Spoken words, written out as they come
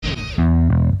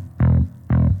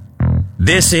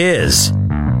This is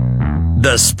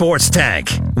the Sports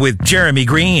Tank with Jeremy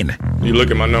Greene. You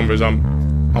look at my numbers,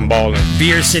 I'm balling.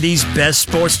 Beer City's best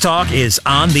sports talk is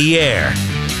on the air.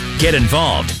 Get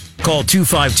involved. Call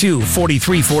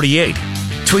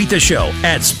 252-4348. Tweet the show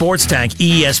at Sports Tank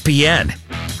ESPN.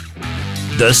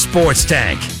 The Sports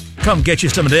Tank. Come get you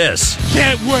some of this.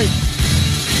 Can't wait.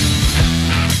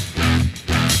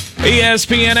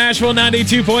 ESPN Asheville,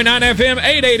 92.9 FM,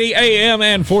 880 AM,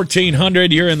 and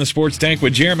 1400. You're in the Sports Tank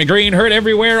with Jeremy Greene. Heard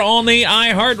everywhere on the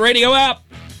iHeartRadio app.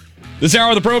 This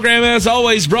hour of the program, as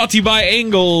always, brought to you by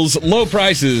Ingles. Low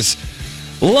prices.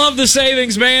 Love the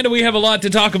savings, man. We have a lot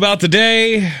to talk about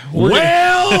today.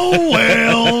 Well.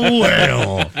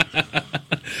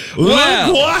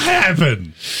 Look what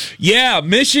happened. Yeah,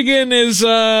 Michigan is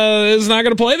not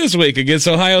going to play this week against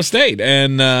Ohio State.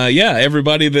 And,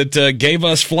 everybody that gave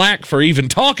us flack for even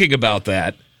talking about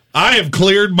that. I have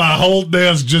cleared my whole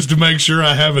desk just to make sure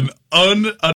I have an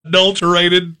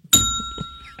unadulterated...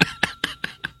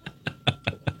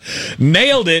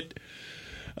 Nailed it.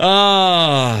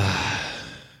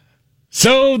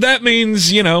 So that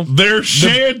means, there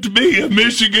shan't be a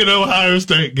Michigan-Ohio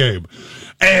State game.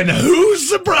 And who's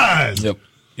surprised?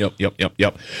 Yep.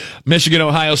 Michigan,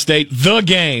 Ohio State, the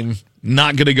game,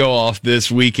 not going to go off this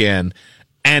weekend.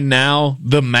 And now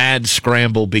the mad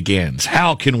scramble begins.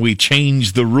 How can we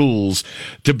change the rules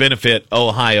to benefit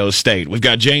Ohio State? We've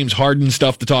got James Harden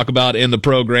stuff to talk about in the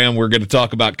program. We're going to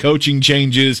talk about coaching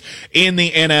changes in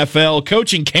the NFL.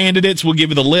 Coaching candidates. We'll give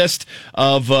you the list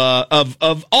of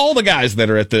all the guys that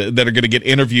are that are going to get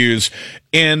interviews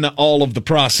in all of the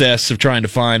process of trying to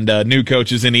find new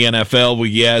coaches in the NFL.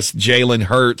 Jalen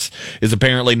Hurts is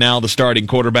apparently now the starting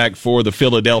quarterback for the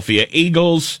Philadelphia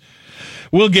Eagles.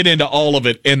 We'll get into all of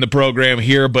it in the program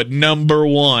here, but number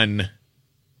one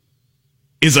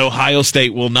is Ohio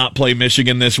State will not play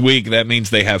Michigan this week. That means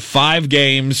they have 5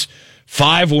 games,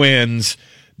 5 wins,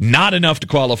 not enough to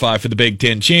qualify for the Big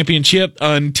Ten championship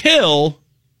until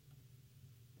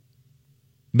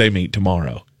they meet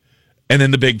tomorrow. And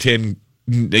then the Big Ten,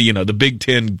 the Big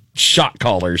Ten shot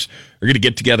callers are going to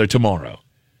get together tomorrow.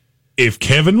 If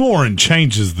Kevin Warren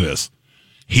changes this,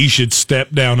 he should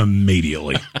step down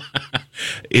immediately.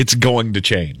 It's going to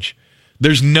change.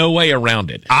 There's no way around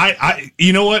it.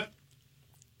 You know what?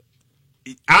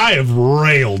 I have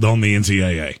railed on the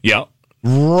NCAA. Yep.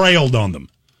 Railed on them.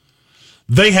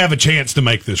 They have a chance to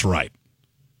make this right.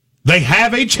 They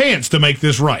have a chance to make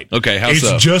this right. Okay, how it's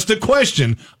so? It's just a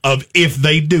question of if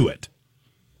they do it.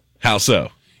 How so?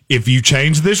 If you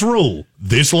change this rule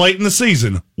this late in the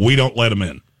season, we don't let them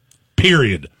in.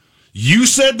 Period. You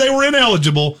said they were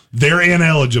ineligible. They're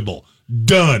ineligible.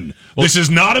 Done. Well, this is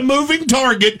not a moving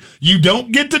target. You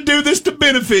don't get to do this to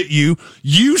benefit you.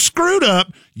 You screwed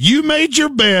up. You made your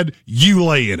bed. You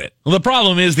lay in it. Well, the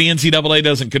problem is the NCAA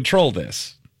doesn't control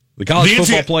this. The college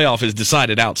football playoff is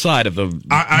decided outside of the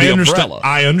umbrella.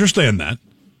 I understand that.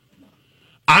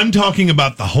 I'm talking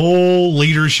about the whole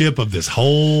leadership of this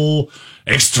whole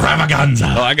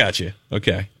extravaganza. Oh, I got you.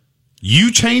 Okay.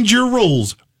 You change your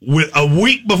rules with a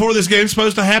week before this game's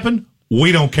supposed to happen.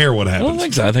 We don't care what happens. I don't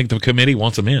think so. I think the committee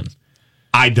wants them in.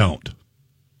 I don't.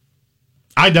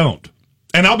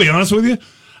 And I'll be honest with you,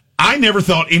 I never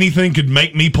thought anything could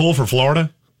make me pull for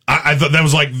Florida. I thought that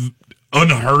was like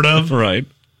unheard of. Right.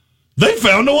 They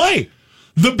found a way.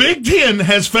 The Big Ten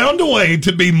has found a way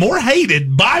to be more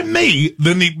hated by me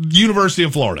than the University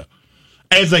of Florida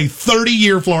as a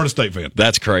 30-year Florida State fan.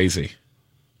 That's crazy.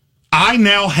 I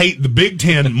now hate the Big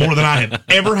Ten more than I have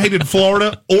ever hated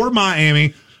Florida or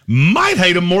Miami. Might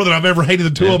hate them more than I've ever hated the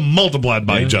two of them multiplied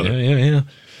by each other. Yeah.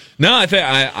 No,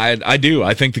 I do.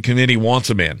 I think the committee wants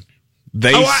them in.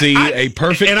 They see a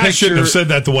perfect picture. And I shouldn't have said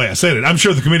that the way I said it. I'm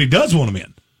sure the committee does want them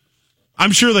in.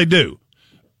 I'm sure they do.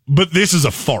 But this is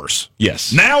a farce.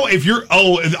 Yes. Now, if you're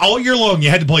all year long, you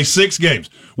had to play 6 games.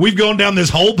 We've gone down this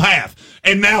whole path.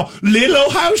 And now, little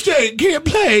Ohio State can't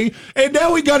play. And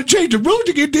now we got to change the rules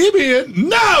to get them in.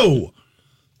 No.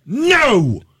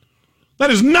 That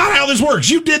is not how this works.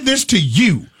 You did this to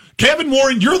you. Kevin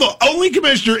Warren, you're the only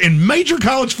commissioner in major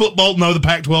college football, no, the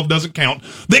Pac-12 doesn't count,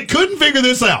 that couldn't figure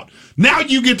this out. Now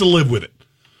you get to live with it.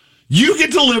 You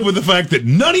get to live with the fact that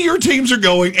none of your teams are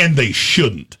going, and they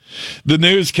shouldn't. The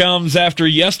news comes after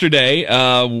yesterday.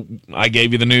 I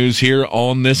gave you the news here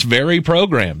on this very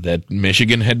program that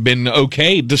Michigan had been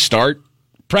okayed to start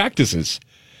practices.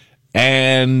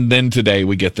 And then today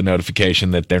we get the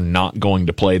notification that they're not going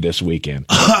to play this weekend.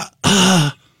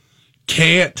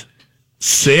 Can't.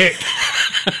 Sick.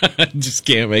 Just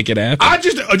can't make it happen.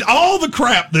 All the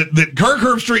crap that Kirk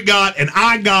Herbstreit got and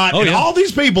I got all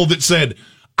these people that said,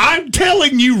 I'm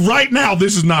telling you right now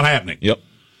this is not happening. Yep.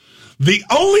 The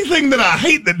only thing that I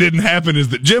hate that didn't happen is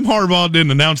that Jim Harbaugh didn't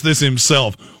announce this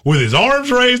himself with his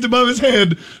arms raised above his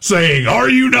head saying, "Are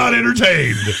you not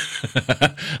entertained?"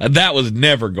 That was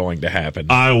never going to happen.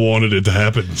 I wanted it to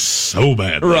happen so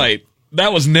bad. Right.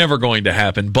 That was never going to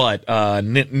happen, but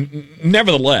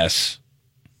nevertheless,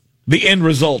 the end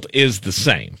result is the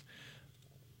same.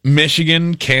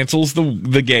 Michigan cancels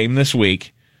the game this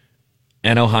week,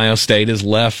 and Ohio State is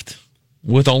left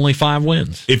with only 5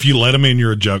 wins. If you let them in,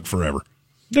 you're a joke forever.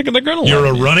 They're going to. You're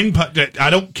a running.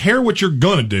 I don't care what you're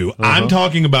going to do. I'm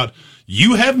talking about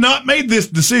you have not made this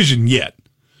decision yet.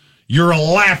 You're a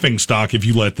laughing stock if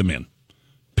you let them in.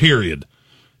 Period.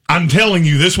 I'm telling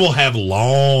you, this will have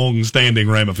long-standing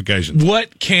ramifications.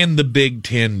 What can the Big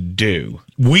Ten do?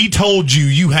 We told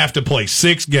you have to play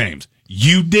 6 games.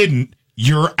 You didn't.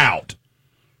 You're out.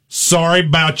 Sorry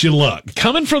about your luck.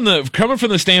 Coming from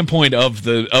the standpoint of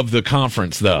the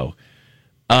conference, though,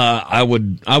 I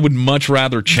would much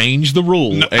rather change the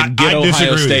rule and get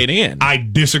Ohio State in. I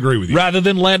disagree with you. Rather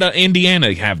than let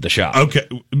Indiana have the shot. Okay,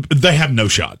 they have no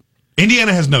shot.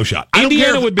 Indiana has no shot.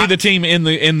 Indiana would be the team in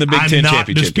the Big Ten championship. I'm not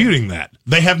disputing that.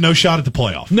 They have no shot at the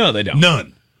playoff. No, they don't.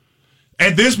 None.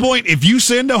 At this point, if you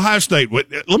send Ohio State,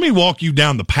 let me walk you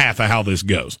down the path of how this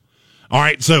goes. All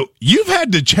right, so you've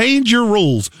had to change your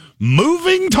rules,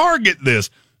 moving target this,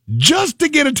 just to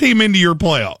get a team into your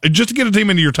playoff, just to get a team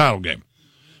into your title game.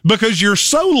 Because you're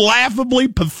so laughably,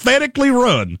 pathetically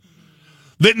run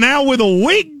that now with a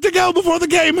week to go before the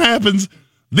game happens,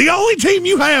 the only team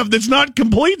you have that's not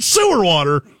complete sewer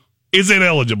water is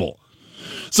ineligible.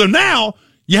 So now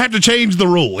you have to change the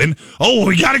rule. And,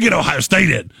 we got to get Ohio State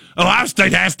in. Ohio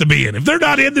State has to be in. If they're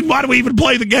not in, then why do we even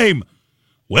play the game?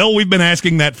 Well, we've been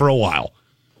asking that for a while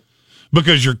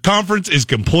because your conference is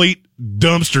complete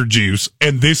dumpster juice,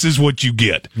 and this is what you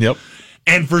get. Yep.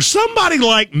 And for somebody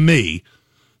like me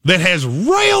that has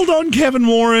railed on Kevin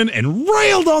Warren and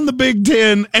railed on the Big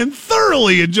Ten and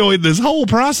thoroughly enjoyed this whole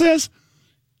process,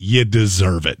 you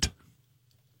deserve it.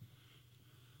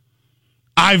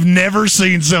 I've never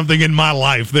seen something in my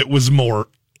life that was more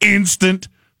instant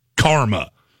karma.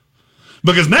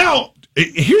 Because now,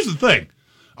 here's the thing.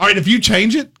 All right, if you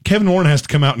change it, Kevin Warren has to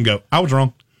come out and go, I was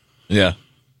wrong. Yeah.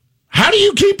 How do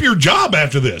you keep your job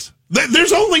after this?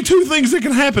 There's only 2 things that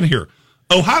can happen here.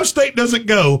 Ohio State doesn't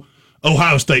go,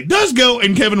 Ohio State does go,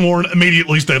 and Kevin Warren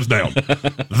immediately steps down.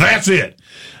 That's it.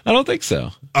 I don't think so.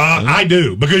 I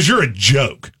do, because you're a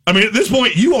joke. I mean, at this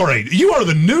point, you are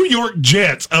the New York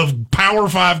Jets of Power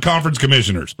 5 conference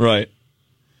commissioners. Right.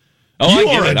 You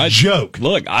are a joke.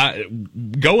 Look,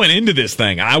 going into this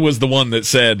thing, I was the one that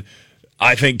said,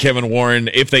 I think Kevin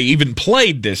Warren, if they even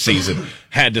played this season,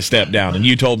 had to step down. And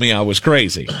you told me I was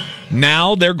crazy.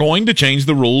 Now they're going to change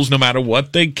the rules no matter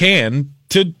what they can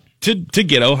to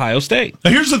get Ohio State.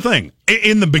 Now, here's the thing.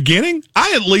 In the beginning,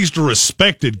 I at least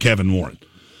respected Kevin Warren.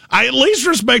 I at least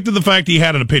respected the fact he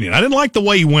had an opinion. I didn't like the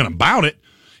way he went about it.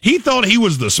 He thought he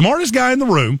was the smartest guy in the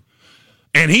room,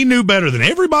 and he knew better than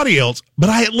everybody else, but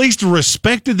I at least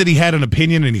respected that he had an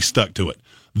opinion and he stuck to it.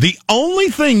 The only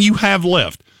thing you have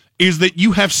left is that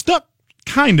you have stuck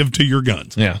kind of to your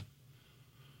guns. Yeah.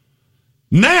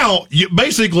 Now,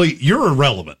 you're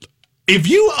irrelevant. If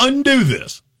you undo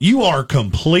this, you are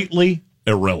completely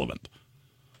irrelevant.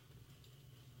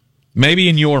 Maybe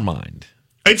in your mind.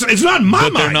 It's not in my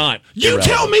mind. They're not. You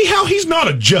tell me how he's not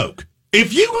a joke.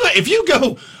 If you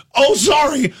go,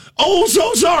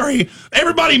 so sorry,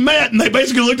 everybody met and they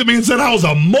basically looked at me and said I was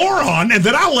a moron and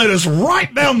that I led us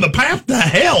right down the path to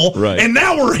hell, right. And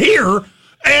now we're here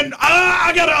and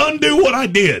I got to undo what I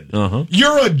did. Uh-huh.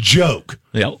 You're a joke.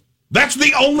 Yep. That's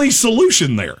the only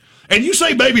solution there. And you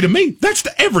say baby to me, that's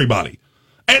to everybody.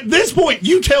 At this point,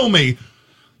 you tell me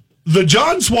the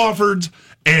John Swaffords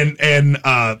and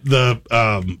the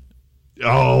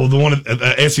one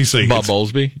at SEC. Bob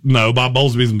Bowlesby? No, Bob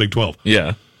Bowlesby's in Big 12.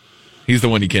 Yeah. He's the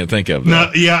one you can't think of.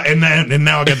 No, yeah, and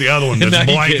now I got the other one that's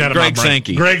blanked out of my brain.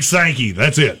 Sankey. Greg Sankey,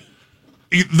 that's it.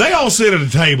 They all sit at a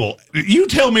table. You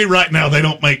tell me right now they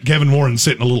don't make Kevin Warren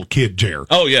sit in a little kid chair.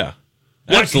 Oh, yeah.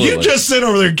 Absolutely. You just sit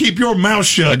over there and keep your mouth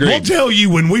shut. Agreed. We'll tell you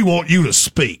when we want you to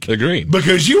speak. Agreed.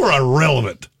 Because you are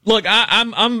irrelevant. Look,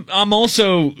 I'm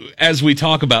also, as we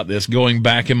talk about this, going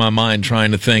back in my mind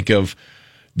trying to think of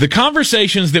the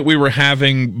conversations that we were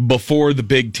having before the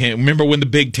Big Ten. Remember when the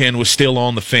Big Ten was still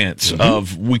on the fence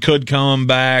of we could come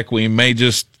back, we may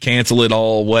just cancel it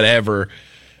all, whatever.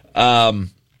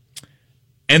 And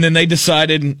then they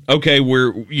decided, okay,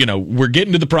 we're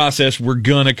getting to the process. We're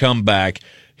going to come back.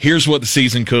 Here's what the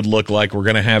season could look like. We're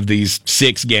going to have these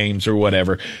 6 games or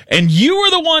whatever. And you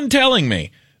were the one telling me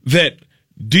that,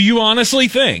 do you honestly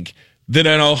think that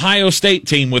an Ohio State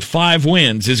team with 5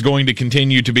 wins is going to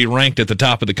continue to be ranked at the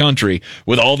top of the country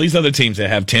with all these other teams that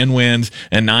have 10 wins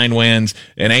and 9 wins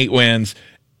and 8 wins?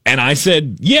 And I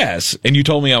said yes, and you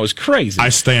told me I was crazy. I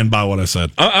stand by what I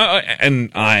said.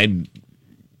 And I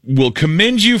will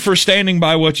commend you for standing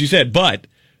by what you said, but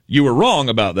you were wrong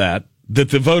about that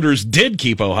the voters did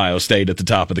keep Ohio State at the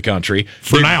top of the country.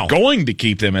 They're now. Going to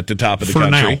keep them at the top of the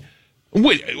country. Now.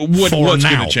 What's going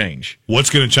to change? What's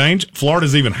going to change?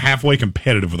 Florida's even halfway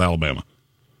competitive with Alabama.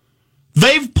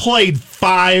 They've played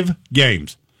 5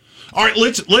 games. All right,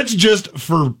 let's just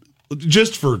for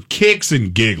kicks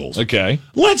and giggles. Okay.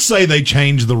 Let's say they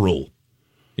change the rule.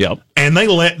 Yep. And they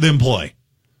let them play.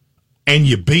 And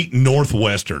you beat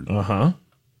Northwestern. Uh-huh.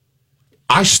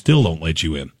 I still don't let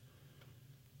you in.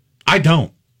 I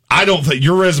don't think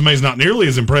your resume is not nearly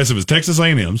as impressive as Texas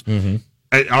A&M's. Mm-hmm.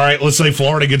 All right, let's say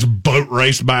Florida gets boat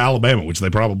raced by Alabama, which they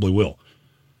probably will.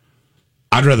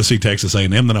 I'd rather see Texas A&M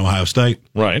than Ohio State.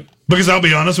 Right. Because I'll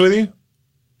be honest with you,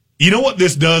 you know what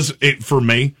this does for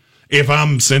me? If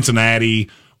I'm Cincinnati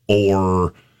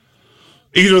or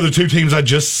either of the 2 teams I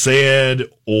just said,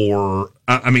 or,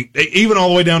 I mean, even all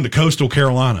the way down to Coastal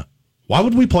Carolina, why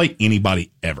would we play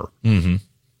anybody ever? Mm-hmm.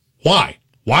 Why?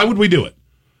 Why would we do it?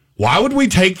 Why would we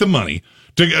take the money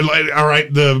to, all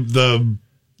right,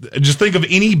 just think of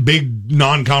any big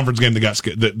non-conference game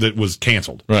that was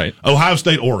canceled. Right. Ohio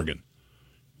State, Oregon.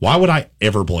 Why would I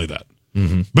ever play that?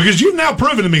 Mm-hmm. Because you've now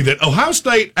proven to me that Ohio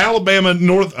State, Alabama,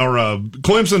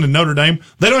 Clemson, and Notre Dame,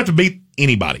 they don't have to beat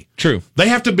anybody. True. They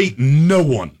have to beat no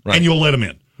one, right. And you'll let them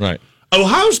in. Right.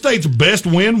 Ohio State's best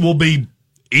win will be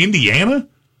Indiana.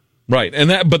 Right,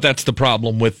 but that's the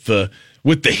problem with the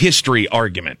history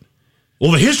argument.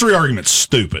 Well, the history argument's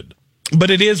stupid. But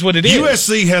it is what it is.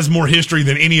 USC has more history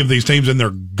than any of these teams, and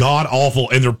they're god-awful,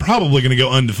 and they're probably going to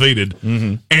go undefeated,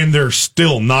 and they're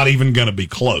still not even going to be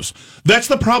close. That's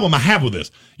the problem I have with this.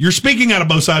 You're speaking out of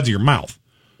both sides of your mouth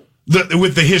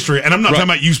with the history, and I'm not talking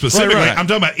about you specifically. Right. I'm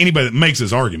talking about anybody that makes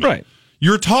this argument. Right.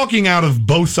 You're talking out of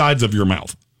both sides of your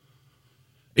mouth.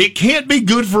 It can't be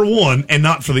good for one and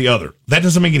not for the other. That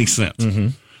doesn't make any sense. Mm-hmm.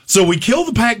 So we kill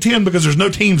the Pac-10 because there's no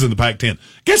teams in the Pac-10.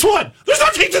 Guess what? There's no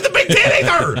teams in the Big Ten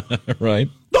either. Right.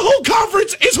 The whole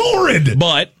conference is horrid.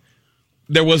 But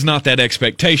there was not that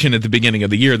expectation at the beginning of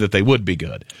the year that they would be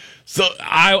good. So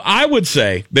I would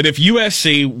say that if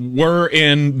USC were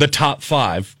in the top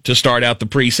 5 to start out the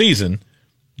preseason,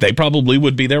 they probably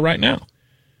would be there right now.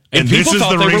 And this is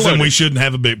the reason we shouldn't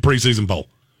have a big preseason poll.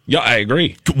 Yeah, I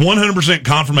agree. 100%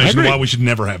 confirmation of why we should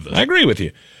never have this. I agree with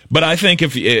you. But I think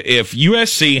if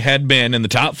USC had been in the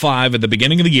top 5 at the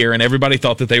beginning of the year and everybody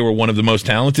thought that they were one of the most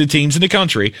talented teams in the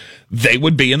country, they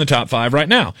would be in the top 5 right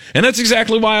now. And that's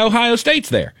exactly why Ohio State's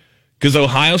there. Because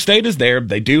Ohio State is there.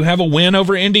 They do have a win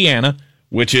over Indiana,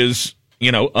 which is,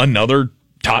 another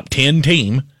top 10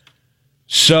 team.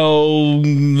 So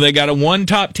they got a 1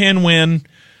 top 10 win.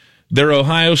 They're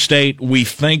Ohio State. We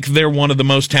think they're one of the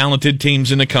most talented teams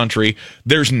in the country.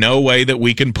 There's no way that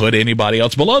we can put anybody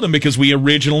else below them because we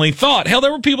originally thought, hell,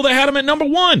 there were people that had them at number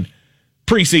 1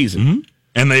 preseason. Mm-hmm.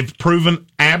 And they've proven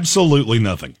absolutely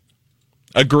nothing.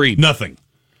 Agreed. Nothing.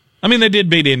 I mean, they did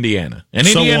beat Indiana. And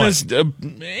Indiana's Who's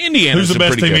the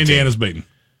best team Indiana's beaten?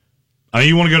 I mean,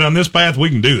 you want to go down this path? We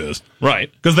can do this. Right.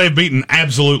 Because they've beaten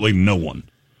absolutely no one.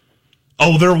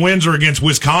 Oh, their wins are against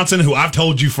Wisconsin, who I've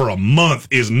told you for a month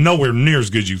is nowhere near as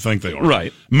good as you think they are.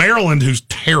 Right. Maryland, who's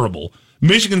terrible.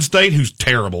 Michigan State, who's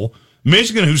terrible.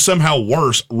 Michigan, who's somehow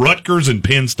worse. Rutgers and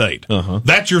Penn State. Uh-huh.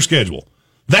 That's your schedule.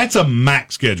 That's a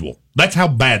MAC schedule. That's how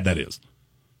bad that is.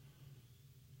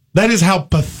 That is how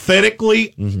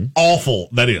pathetically awful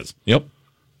that is. Yep.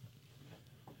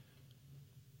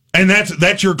 And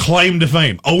that's your claim to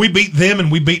fame. Oh, we beat them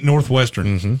and we beat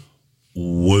Northwestern. Mm-hmm.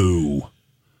 Woo.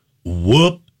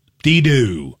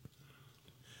 Whoop-de-doo.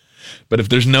 But if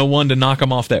there's no one to knock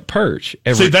them off that perch...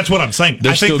 See, that's what I'm saying.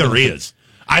 I think there is.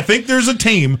 I think there's a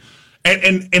team,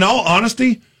 and in all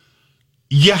honesty,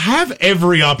 you have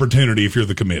every opportunity if you're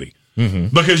the committee.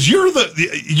 Mm-hmm. Because you're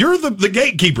the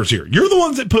gatekeepers here. You're the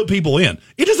ones that put people in.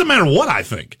 It doesn't matter what I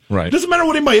think. Right. It doesn't matter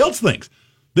what anybody else thinks.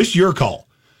 This is your call.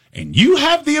 And you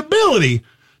have the ability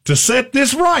to set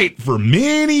this right for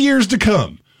many years to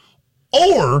come.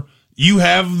 Or... you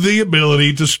have the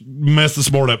ability to mess the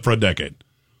sport up for a decade.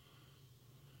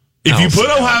 If you put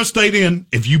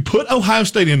Ohio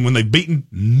State in when they've beaten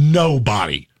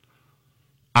nobody,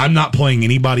 I'm not playing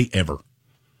anybody ever.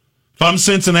 If I'm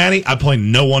Cincinnati, I play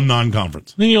no one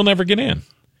non-conference. Then you'll never get in.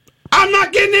 I'm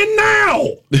not getting in now.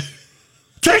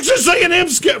 Texas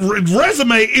A&M's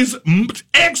resume is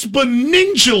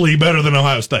exponentially better than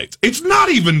Ohio State's. It's not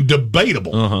even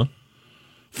debatable. Uh-huh.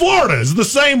 Florida is the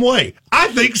same way. I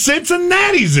think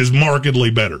Cincinnati's is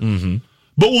markedly better. Mm-hmm.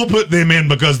 But we'll put them in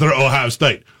because they're Ohio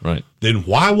State. Right. Then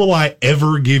why will I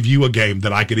ever give you a game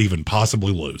that I could even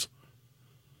possibly lose?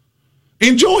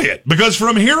 Enjoy it, because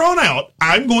from here on out,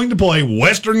 I'm going to play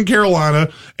Western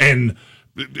Carolina and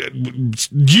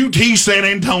UT San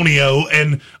Antonio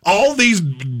and all these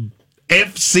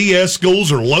FCS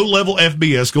schools or low-level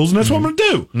FBS schools, and that's what I'm going to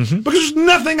do. Mm-hmm. Because there's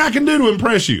nothing I can do to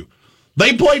impress you.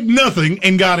 They played nothing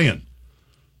and got in.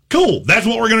 Cool. That's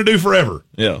what we're going to do forever.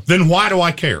 Yeah. Then why do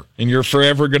I care? And you're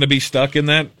forever going to be stuck in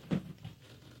that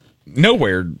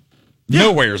nowhere's.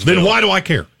 Then why do I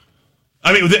care?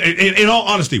 I mean, in all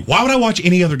honesty, why would I watch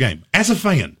any other game? As a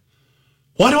fan,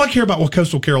 why do I care about what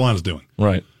Coastal Carolina's doing?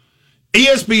 Right.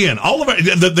 ESPN, all of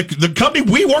the company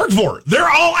we work for, they're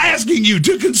all asking you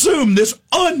to consume this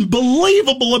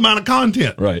unbelievable amount of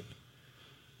content. Right.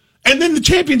 And then the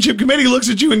championship committee looks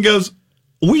at you and goes,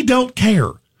 we don't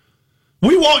care.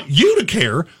 We want you to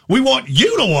care. We want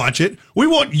you to watch it. We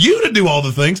want you to do all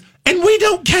the things. And we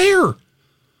don't care.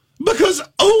 Because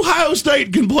Ohio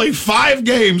State can play 5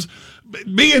 games,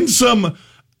 be in some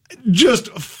just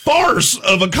farce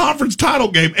of a conference title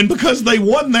game. And because they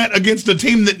won that against a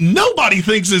team that nobody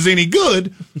thinks is any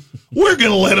good, we're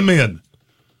going to let them in.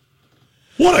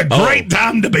 What a great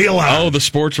time to be alive. Oh, the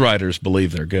sports writers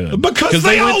believe they're good. Because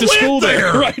they all went to school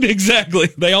there. Right, exactly.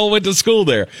 They all went to school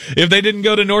there. If they didn't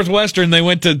go to Northwestern, they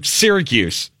went to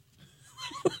Syracuse.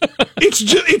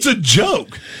 It's a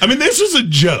joke. I mean, this is a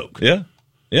joke.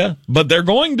 Yeah. But they're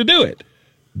going to do it.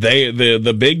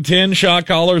 The Big Ten shot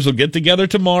callers will get together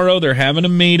tomorrow. They're having a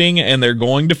meeting, and they're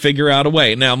going to figure out a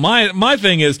way. Now, my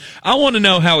thing is, I want to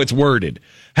know how it's worded.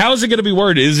 How is it going to be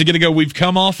worded? Is it going to go, we've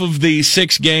come off of the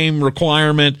 6-game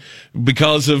requirement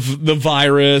because of the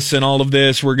virus and all of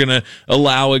this, we're going to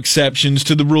allow exceptions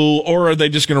to the rule, or are they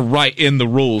just going to write in the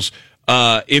rules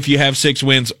if you have 6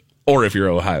 wins or if you're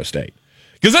Ohio State?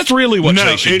 Because that's really what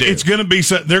they should do. It's going to be,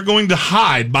 they're going to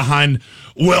hide behind,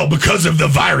 well, because of the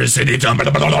virus, and it's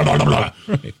right.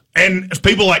 And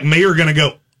people like me are going to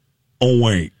go, oh,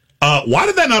 wait. Why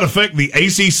did that not affect the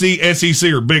ACC,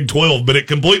 SEC, or Big 12, but it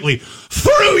completely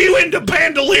threw you into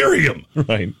pandalirium?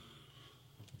 Right.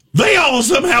 They all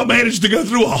somehow managed to go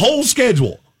through a whole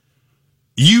schedule.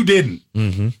 You didn't.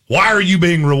 Mm-hmm. Why are you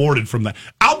being rewarded from that?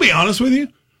 I'll be honest with you.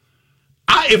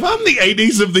 If I'm the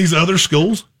ADs of these other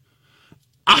schools,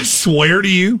 I swear to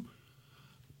you,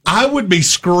 I would be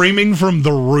screaming from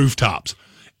the rooftops.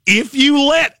 If you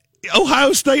let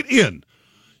Ohio State in,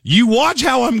 you watch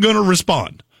how I'm going to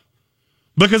respond.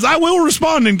 Because I will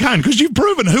respond in kind, because you've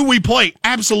proven who we play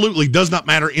absolutely does not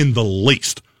matter in the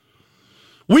least.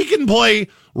 We can play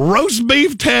Roast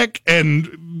Beef Tech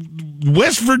and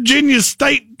West Virginia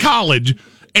State College,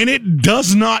 and it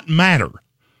does not matter.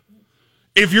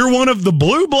 If you're one of the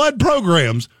blue blood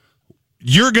programs,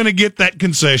 you're going to get that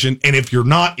concession, and if you're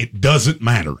not, it doesn't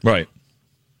matter. Right.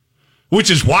 Which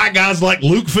is why guys like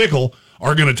Luke Fickell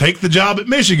are going to take the job at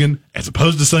Michigan as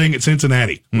opposed to staying at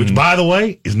Cincinnati, which, by the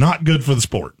way, is not good for the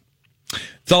sport.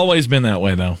 It's always been that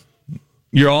way, though.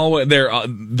 You're always there.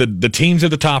 The teams at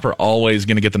the top are always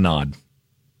going to get the nod,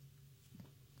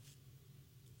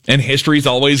 and history's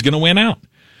always going to win out.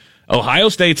 Ohio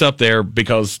State's up there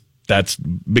because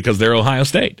they're Ohio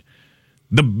State.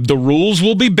 The rules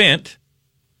will be bent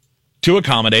to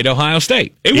accommodate Ohio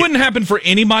State. It wouldn't happen for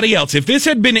anybody else. If this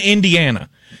had been Indiana,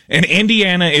 and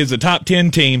Indiana is a top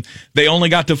 10 team, they only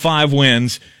got to 5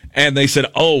 wins, and they said,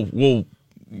 oh, well,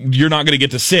 you're not going to get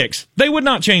to 6. They would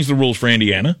not change the rules for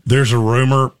Indiana. There's a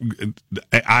rumor.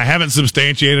 I haven't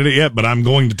substantiated it yet, but I'm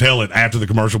going to tell it after the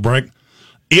commercial break.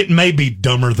 It may be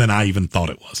dumber than I even thought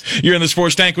it was. You're in the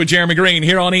Sports Tank with Jeremy Greene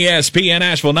here on ESPN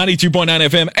Asheville, 92.9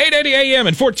 FM, 880 AM,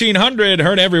 and 1400.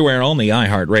 Heard everywhere on the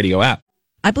iHeartRadio app.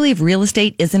 I believe real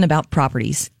estate isn't about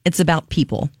properties. It's about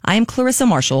people. I am Clarissa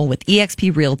Marshall with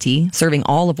eXp Realty, serving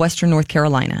all of Western North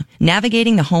Carolina.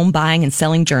 Navigating the home buying and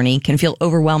selling journey can feel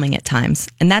overwhelming at times,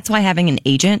 and that's why having an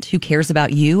agent who cares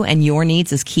about you and your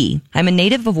needs is key. I'm a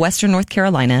native of Western North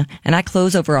Carolina, and I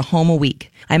close over a home a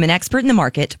week. I'm an expert in the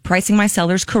market, pricing my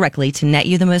sellers correctly to net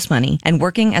you the most money, and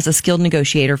working as a skilled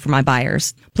negotiator for my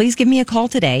buyers. Please give me a call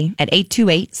today at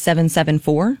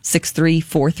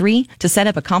 828-774-6343 to set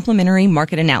up a complimentary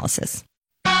market analysis.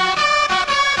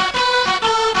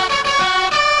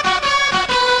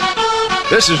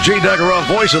 This is G. Duggaroff,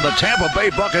 voice of the Tampa Bay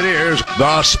Buccaneers,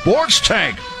 the Sports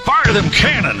Tank. Fire them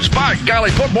cannons. By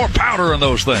golly, put more powder in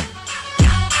those things.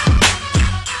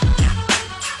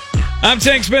 I'm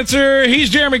Tank Spencer. He's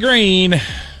Jeremy Greene.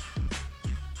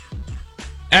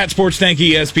 At Sports Tank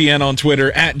ESPN on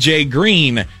Twitter. At Jay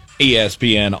Greene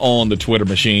ESPN on the Twitter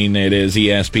machine. It is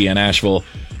ESPN Asheville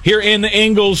here in the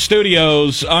Ingles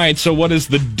studios. All right, so what is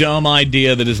the dumb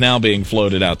idea that is now being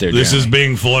floated out there, This Jeremy? is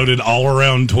being floated all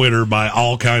around Twitter by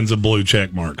all kinds of blue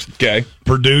check marks. Okay.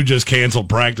 Purdue just canceled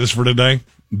practice for today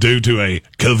due to a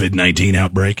COVID-19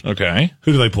 outbreak. Okay.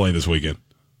 Who do they play this weekend?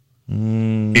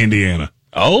 Indiana.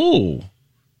 Oh.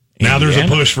 Now there's a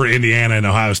Indiana? push for Indiana and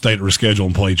Ohio State to reschedule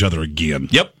and play each other again.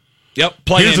 Yep.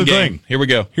 Play Here's in the game. thing. Here we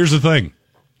go. Here's the thing.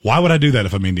 Why would I do that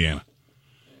if I'm Indiana?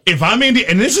 If I'm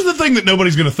Indiana, and this is the thing that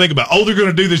nobody's going to think about. Oh, they're going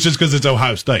to do this just because it's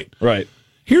Ohio State. Right.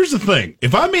 Here's the thing.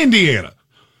 If I'm Indiana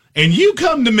and you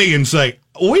come to me and say,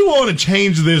 we want to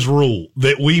change this rule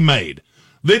that we made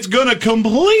that's going to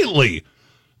completely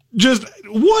just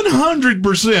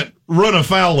 100% run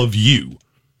afoul of you.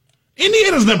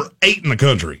 Indiana's number 8 in the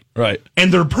country. Right.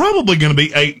 And they're probably going to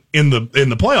be 8 in the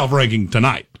playoff ranking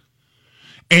tonight.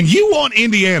 And you want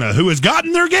Indiana, who has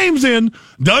gotten their games in,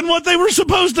 done what they were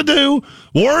supposed to do,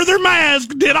 wore their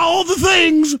mask, did all the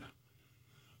things,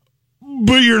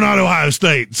 but you're not Ohio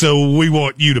State, so we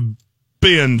want you to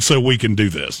bend so we can do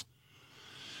this.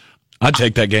 I'd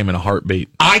take that game in a heartbeat.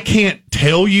 I can't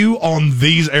tell you on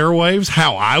these airwaves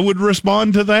how I would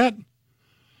respond to that,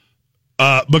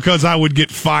 because I would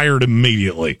get fired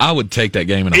immediately. I would take that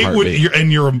game in a heartbeat.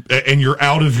 You're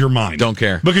out of your mind. Don't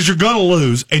care. Because you're going to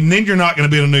lose, and then you're not going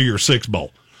to be in a New Year's Six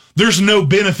Bowl. There's no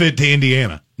benefit to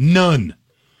Indiana. None.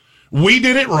 We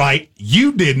did it right.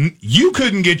 You didn't. You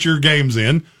couldn't get your games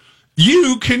in.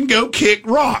 You can go kick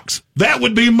rocks. That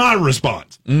would be my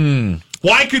response.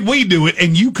 Why could we do it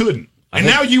and you couldn't? And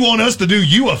now you want us to do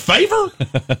you a favor?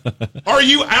 Are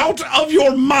you out of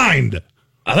your mind?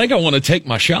 I think I want to take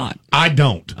my shot. I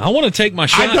don't. I want to take my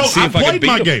shot and see if I can beat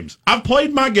them. games. I've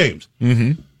played my games.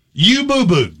 Mm-hmm. You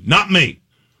boo-booed, not me.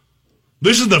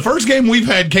 This is the first game we've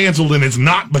had canceled, and it's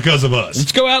not because of us.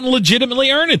 Let's go out and legitimately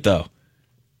earn it, though.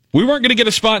 We weren't going to get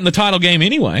a spot in the title game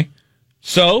anyway.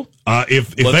 So,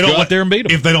 if let's they don't go out there and beat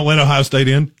them. If they don't let Ohio State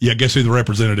in, guess who the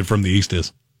representative from the East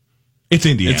is? It's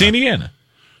Indiana. It's Indiana.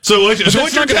 So what that's you're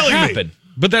not going to telling happen. me?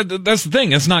 But that's the thing.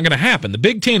 That's not going to happen. The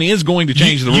Big Ten is going to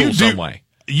change the rules some way.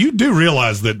 You do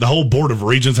realize that the whole Board of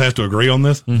Regents has to agree on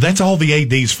this? Mm-hmm. That's all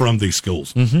the ADs from these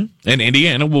schools. Mm-hmm. And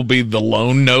Indiana will be the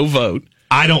lone no vote.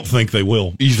 I don't think they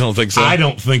will. You don't think so? I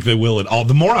don't think they will at all.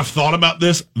 The more I've thought about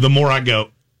this, the more I go,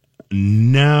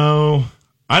 no,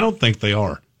 I don't think they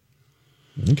are.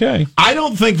 Okay. I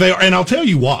don't think they are, and I'll tell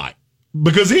you why.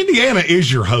 Because Indiana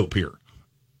is your hope here.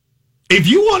 If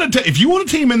you want a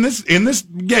team in this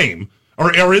game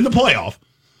or in the playoff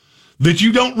that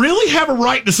you don't really have a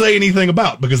right to say anything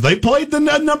about because they played the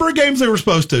number of games they were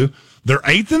supposed to, they're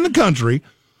 8th in the country.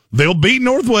 They'll beat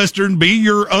Northwestern.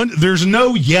 There's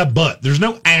no there's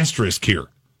no asterisk here.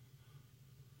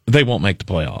 They won't make the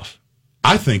playoff.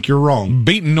 I think you're wrong.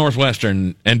 Beating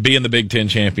Northwestern and being the Big Ten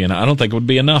champion, I don't think it would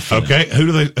be enough for them.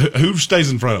 Who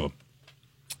stays in front of them?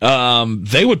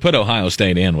 They would put Ohio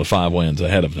State in with 5 wins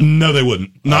ahead of them. No, they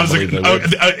wouldn't.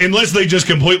 Unless they just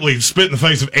completely spit in the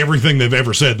face of everything they've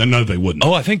ever said. Then no, they wouldn't.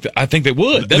 Oh, I think they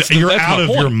would. You're that's out my of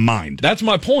point. your mind. That's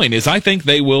my point. Is I think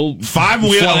they will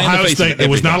 5-win Ohio State that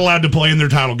was not allowed to play in their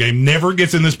title game never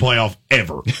gets in this playoff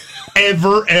ever,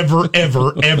 ever, ever,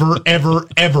 ever, ever, ever,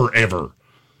 ever, ever.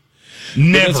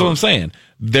 Never. That's what I'm saying.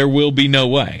 There will be no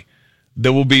way.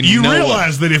 There will be. You no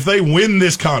realize that if they win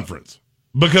this conference.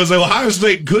 Because Ohio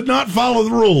State could not follow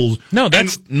the rules. No,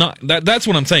 that's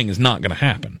what I'm saying is not going to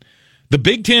happen. The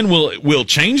Big Ten will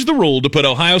change the rule to put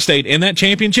Ohio State in that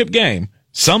championship game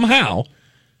somehow.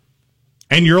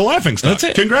 And you're a laughingstock. That's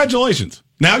it. Congratulations.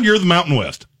 Now you're the Mountain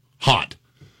West. Hot.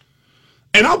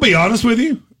 And I'll be honest with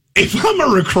you. If I'm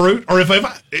a recruit, or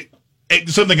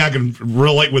it's something I can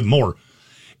relate with more.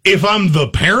 If I'm the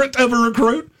parent of a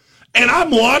recruit, and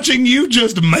I'm watching you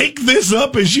just make this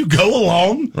up as you go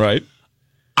along. Right.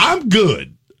 I'm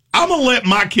good. I'm going to let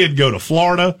my kid go to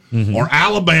Florida or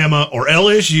Alabama or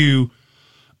LSU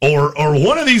or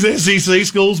one of these SEC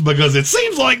schools because it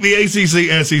seems like the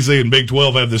ACC, SEC, and Big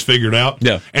 12 have this figured out.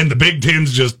 Yeah. And the Big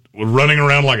Ten's just running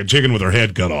around like a chicken with her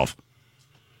head cut off.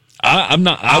 I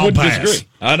would disagree.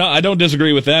 I don't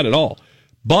disagree with that at all.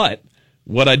 But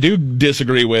what I do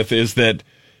disagree with is that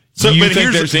you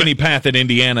think there's any path that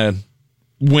Indiana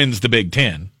wins the Big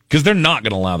Ten because they're not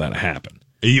going to allow that to happen.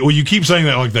 Well, you keep saying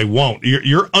that like they won't.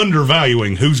 You're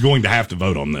undervaluing who's going to have to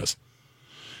vote on this.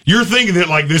 You're thinking that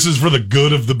like this is for the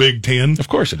good of the Big Ten. Of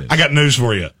course it is. I got news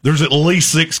for you. There's at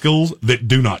least 6 schools that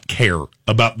do not care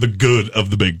about the good of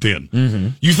the Big Ten. Mm-hmm.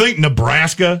 You think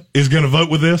Nebraska is going to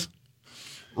vote with this?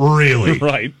 Really?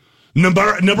 Right.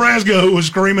 Nebraska, who was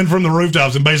screaming from the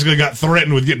rooftops and basically got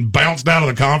threatened with getting bounced out of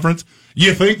the conference,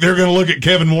 you think they're going to look at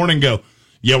Kevin Warren and go,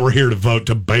 yeah, we're here to vote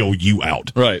to bail you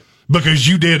out. Right. Because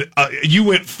you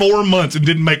went 4 months and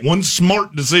didn't make one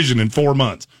smart decision in 4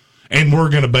 months, and we're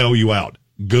going to bail you out.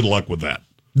 Good luck with that.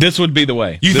 This would be the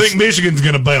way. You think Michigan's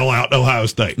going to bail out Ohio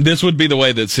State? This would be the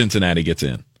way that Cincinnati gets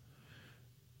in.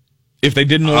 If they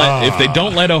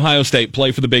don't let Ohio State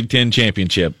play for the Big Ten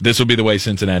championship, this will be the way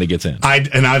Cincinnati gets in.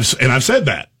 I've said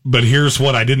that, but here's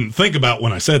what I didn't think about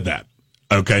when I said that.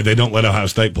 Okay, they don't let Ohio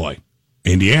State play.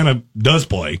 Indiana does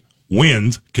play,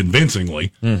 wins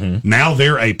convincingly. Mm-hmm. Now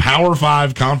they're a Power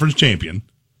 5 conference champion.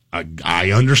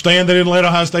 I understand they didn't let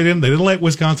Ohio State in. They didn't let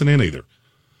Wisconsin in either.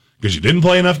 Because you didn't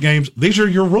play enough games. These are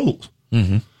your rules.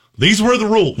 Mm-hmm. These were the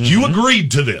rules. Mm-hmm. You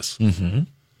agreed to this. Mm-hmm.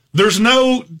 There's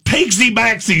no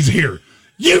takesy-backsies here.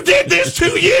 You did this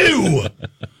to you.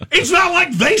 It's not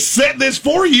like they set this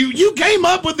for you. You came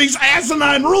up with these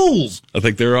asinine rules. I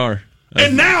think there are.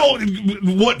 And now,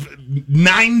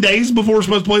 9 days before we're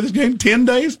supposed to play this game? 10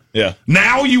 days? Yeah.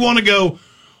 Now you want to go,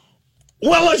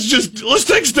 well, let's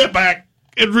take a step back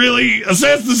and really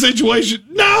assess the situation.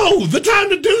 No, the time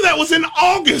to do that was in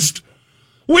August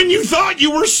when you thought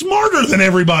you were smarter than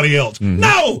everybody else. Mm-hmm.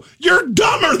 No, you're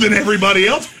dumber than everybody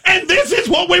else, and this is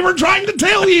what we were trying to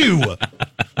tell you.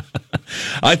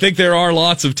 I think there are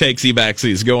lots of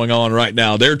takesy-backsies going on right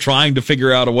now. They're trying to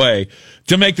figure out a way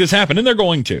to make this happen, and they're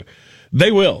going to.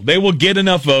 They will. They will get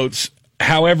enough votes,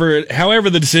 however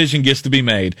the decision gets to be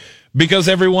made, because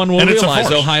everyone will realize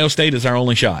Ohio State is our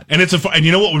only shot. And and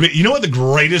you know what the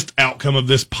greatest outcome of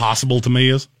this possible to me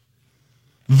is?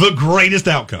 The greatest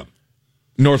outcome.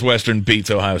 Northwestern beats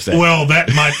Ohio State. Well,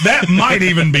 that might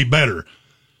even be better.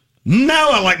 No,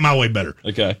 I like my way better.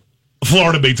 Okay.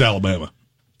 Florida beats Alabama.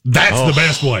 That's the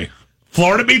best way.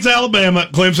 Florida beats Alabama.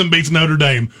 Clemson beats Notre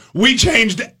Dame. We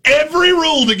changed every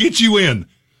rule to get you in,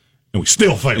 and we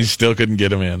still failed. You still couldn't get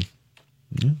them in.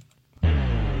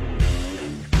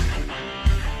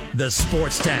 The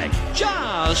Sports Tank.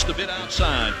 Just a bit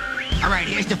outside. All right,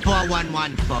 here's the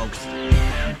 411, folks.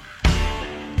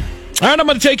 All right, I'm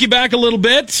going to take you back a little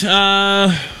bit.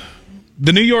 The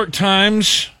New York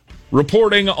Times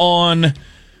reporting on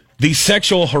the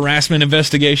sexual harassment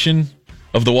investigation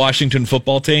of the Washington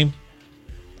football team.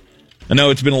 I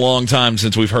know it's been a long time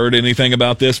since we've heard anything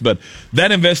about this, but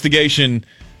that investigation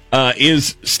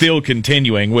is still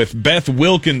continuing with Beth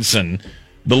Wilkinson,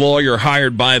 the lawyer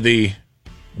hired by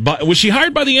was she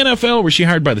hired by the NFL or was she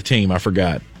hired by the team? I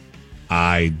forgot.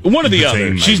 One or the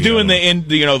other. She's doing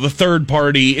the third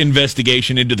party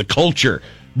investigation into the culture,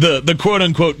 the quote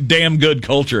unquote damn good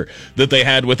culture that they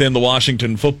had within the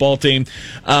Washington football team.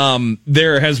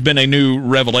 There has been a new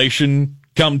revelation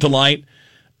come to light.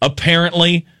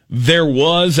 Apparently, there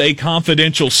was a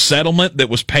confidential settlement that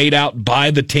was paid out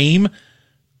by the team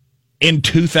in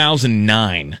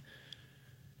 2009.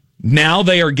 Now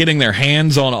they are getting their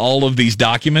hands on all of these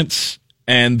documents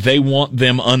and they want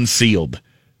them unsealed.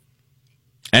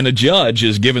 And a judge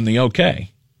is given the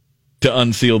okay to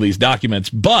unseal these documents,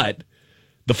 but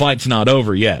the fight's not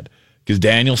over yet because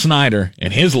Daniel Snyder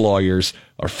and his lawyers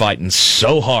are fighting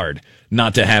so hard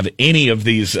not to have any of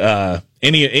these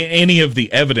any of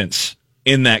the evidence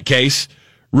in that case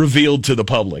revealed to the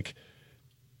public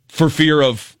for fear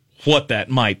of what that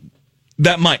might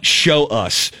show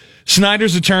us.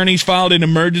 Snyder's attorneys filed an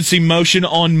emergency motion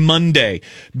on Monday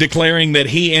declaring that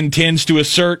he intends to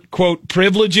assert, quote,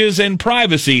 privileges and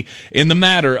privacy in the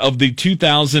matter of the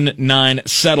 2009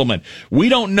 settlement. We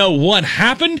don't know what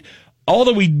happened. All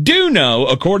that we do know,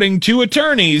 according to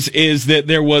attorneys, is that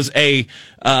there was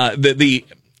that the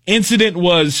incident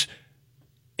was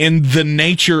in the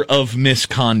nature of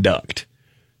misconduct.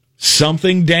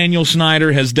 Something Daniel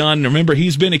Snyder has done. Remember,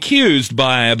 he's been accused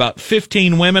by about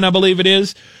 15 women, I believe it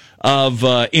is, of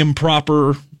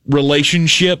improper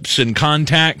relationships and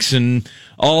contacts and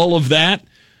all of that.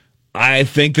 I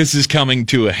think this is coming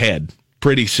to a head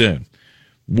pretty soon.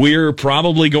 We're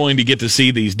probably going to get to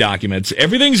see these documents.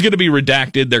 Everything's going to be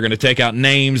redacted. They're going to take out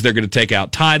names. They're going to take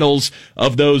out titles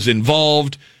of those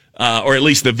involved, or at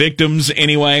least the victims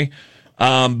anyway.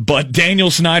 But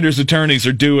Daniel Snyder's attorneys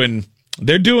are doing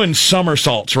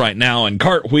somersaults right now and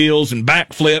cartwheels and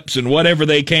backflips and whatever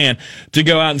they can to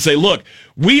go out and say, look,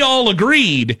 we all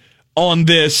agreed on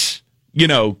this,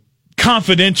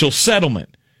 confidential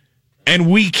settlement. And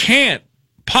we can't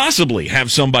possibly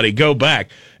have somebody go back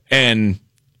and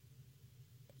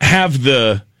have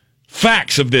the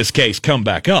facts of this case come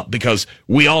back up because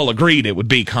we all agreed it would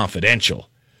be confidential.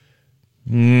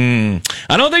 I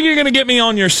don't think you're going to get me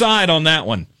on your side on that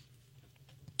one.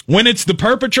 When it's the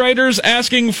perpetrators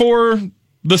asking for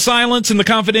the silence and the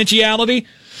confidentiality,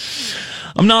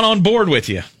 I'm not on board with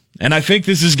you. And I think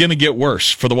this is going to get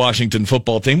worse for the Washington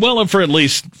football team. Well, and at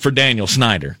least for Daniel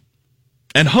Snyder.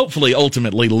 And hopefully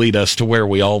ultimately lead us to where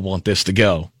we all want this to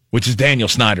go, which is Daniel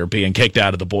Snyder being kicked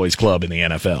out of the boys' club in the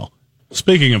NFL.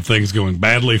 Speaking of things going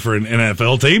badly for an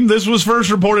NFL team, this was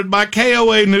first reported by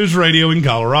KOA News Radio in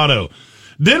Colorado.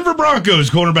 Denver Broncos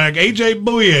cornerback A.J.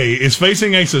 Bouye is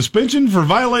facing a suspension for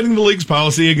violating the league's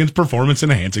policy against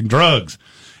performance-enhancing drugs.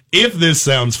 If this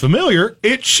sounds familiar,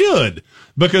 it should,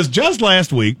 because just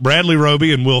last week, Bradley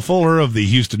Roby and Will Fuller of the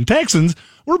Houston Texans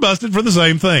were busted for the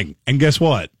same thing. And guess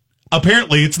what?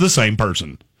 Apparently, it's the same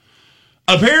person.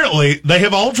 Apparently, they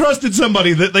have all trusted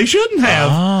somebody that they shouldn't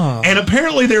have, and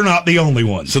apparently they're not the only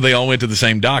ones. So they all went to the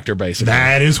same doctor, basically.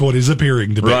 That is what is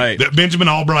appearing to be. Right. Benjamin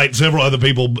Albright, several other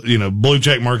people, blue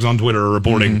check marks on Twitter are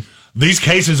reporting these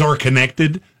cases are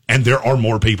connected, and there are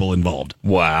more people involved.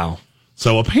 Wow.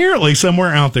 So apparently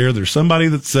somewhere out there, there's somebody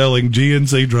that's selling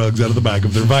GNC drugs out of the back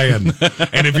of their van.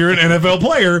 And if you're an NFL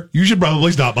player, you should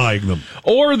probably stop buying them.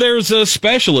 Or there's a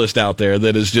specialist out there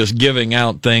that is just giving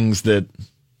out things that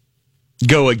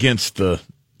go against the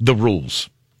rules.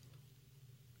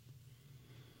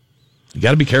 You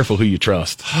got to be careful who you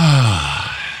trust.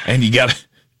 And you got to,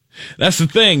 that's the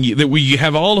thing, that we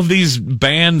have all of these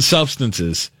banned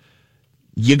substances.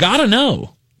 You got to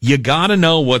know. You got to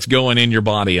know what's going in your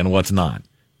body and what's not.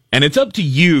 And it's up to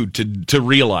you to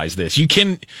realize this. You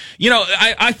can,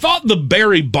 I thought the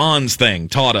Barry Bonds thing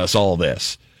taught us all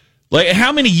this. Like,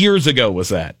 how many years ago was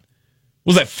that?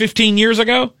 Was that 15 years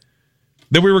ago?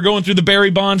 That we were going through the Barry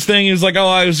Bonds thing? He was like,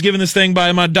 I was given this thing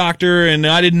by my doctor and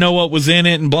I didn't know what was in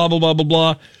it and blah, blah, blah, blah,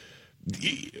 blah.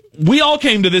 We all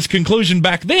came to this conclusion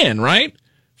back then, right?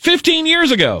 15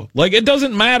 years ago. Like, it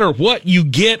doesn't matter what you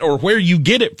get or where you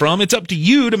get it from. It's up to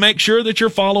you to make sure that you're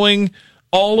following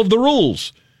all of the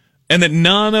rules and that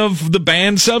none of the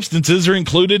banned substances are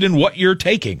included in what you're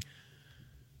taking.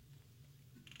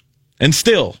 And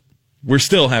still, we're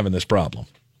still having this problem.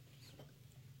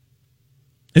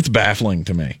 It's baffling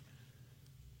to me.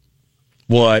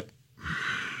 What?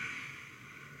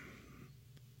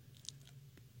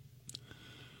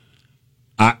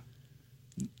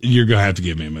 You're gonna have to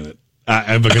give me a minute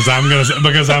because I'm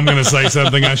gonna say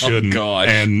something I shouldn't. Oh, gosh.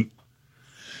 And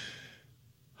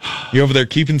you're over there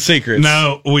keeping secrets.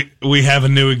 No, we have a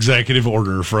new executive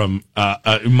order from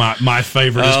my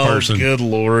favorite person. Good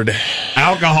Lord!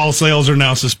 Alcohol sales are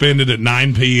now suspended at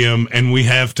 9 p.m. and we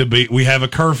have a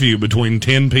curfew between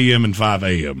 10 p.m. and 5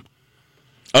 a.m.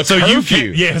 So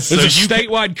curfew? Yes, there's a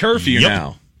statewide curfew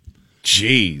now.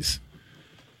 Jeez.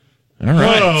 All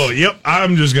right. Oh, yep.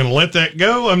 I'm just going to let that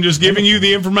go. I'm just giving you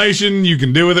the information. You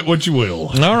can do with it what you will.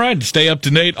 All right. To stay up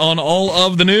to date on all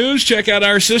of the news, check out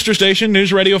our sister station,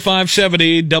 News Radio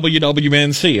 570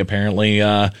 WWNC. Apparently,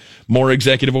 more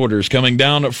executive orders coming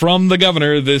down from the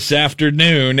governor this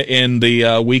afternoon in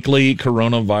the weekly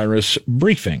coronavirus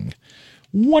briefing.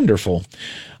 Wonderful.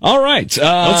 All right.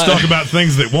 Let's talk about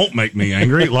things that won't make me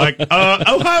angry, like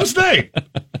Ohio State.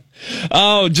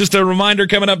 Oh, just a reminder,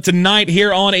 coming up tonight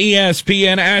here on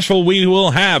ESPN Asheville, we will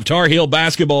have Tar Heel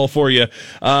basketball for you.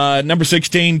 Number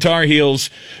 16 Tar Heels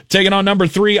taking on number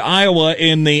 3 Iowa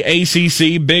in the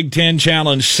ACC Big Ten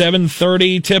Challenge.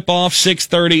 7:30 tip-off,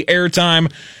 6:30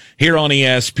 airtime here on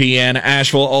ESPN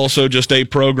Asheville. Also, just a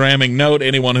programming note,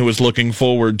 anyone who is looking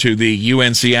forward to the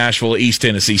UNC Asheville East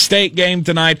Tennessee State game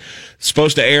tonight,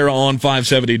 supposed to air on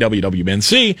 570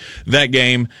 WWNC. That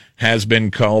game has been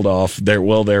called off.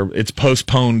 It's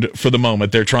postponed for the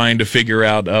moment. They're trying to figure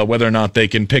out whether or not they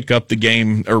can pick up the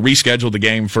game or reschedule the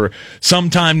game for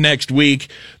sometime next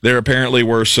week. There apparently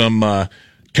were some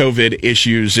COVID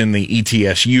issues in the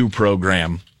ETSU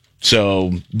program.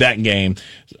 So that game,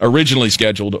 originally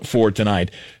scheduled for tonight,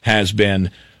 has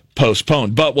been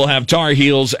postponed. But we'll have Tar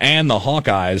Heels and the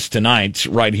Hawkeyes tonight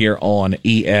right here on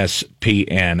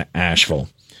ESPN Asheville.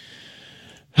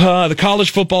 The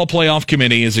College Football Playoff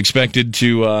Committee is expected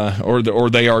to, or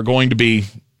they are going to be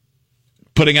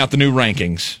putting out the new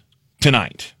rankings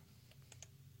tonight.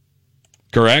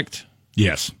 Correct?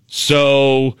 Yes.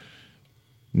 So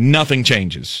nothing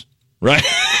changes, right?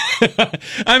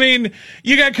 I mean,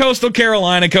 you got Coastal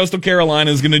Carolina. Coastal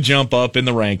Carolina is going to jump up in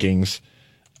the rankings,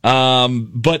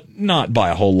 but not by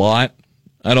a whole lot,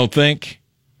 I don't think.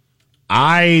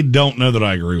 I don't know that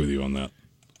I agree with you on that.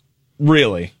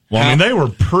 Really? Well, I mean, they were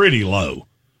pretty low.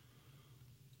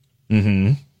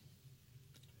 Mm-hmm.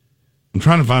 I'm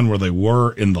trying to find where they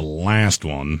were in the last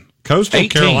one. Coastal 18.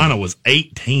 Carolina was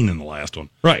 18 in the last one.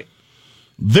 Right.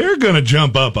 They're going to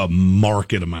jump up a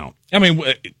market amount. I mean,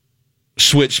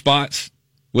 switch spots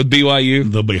with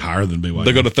BYU. They'll be higher than BYU.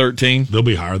 They go to 13. They'll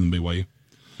be higher than BYU.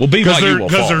 Well, BYU will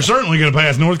because fall. they're certainly going to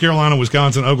pass North Carolina,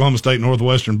 Wisconsin, Oklahoma State,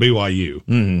 Northwestern, BYU.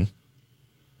 Mm-hmm.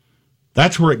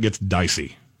 That's where it gets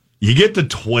dicey. You get to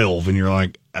 12, and you're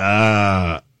like,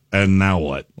 and now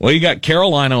what? Well, you got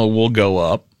Carolina will go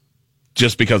up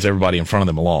just because everybody in front of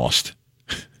them lost.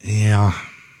 Yeah.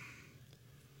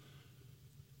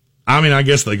 I mean, I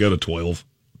guess they go to 12.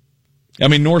 I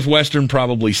mean, Northwestern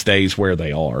probably stays where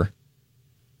they are.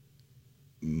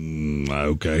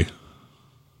 Okay.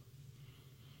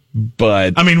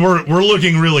 But I mean, we're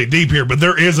looking really deep here, but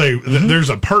there's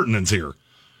a pertinence here.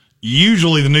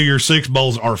 Usually the New Year's Six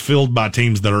Bowls are filled by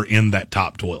teams that are in that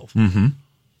top 12. Mm-hmm.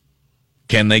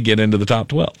 Can they get into the top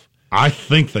 12? I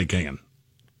think they can.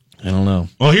 I don't know.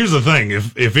 Well, here's the thing.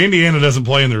 If Indiana doesn't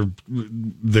play in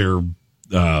their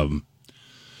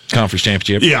conference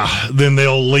championship, then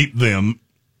they'll leap them.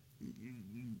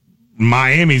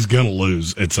 Miami's going to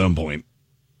lose at some point.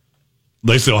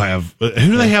 They still have who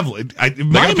do they have?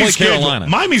 Play Carolina.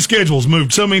 Miami's schedule's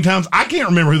moved so many times. I can't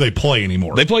remember who they play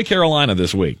anymore. They play Carolina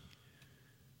this week.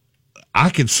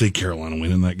 I could see Carolina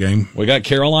winning that game. We got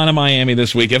Carolina, Miami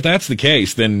this week. If that's the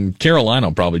case, then Carolina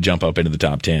will probably jump up into the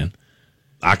top 10.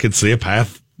 I could see a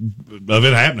path of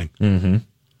it happening. Mm-hmm.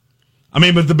 I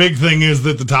mean, but the big thing is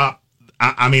that the top.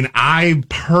 I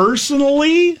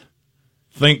personally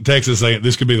think Texas A&M.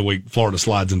 This could be the week Florida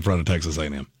slides in front of Texas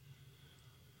A&M.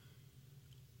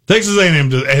 Texas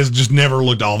A&M has just never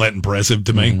looked all that impressive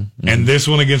to me. Mm-hmm. And this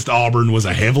one against Auburn was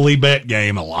a heavily bet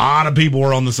game. A lot of people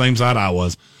were on the same side I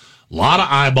was. A lot of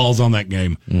eyeballs on that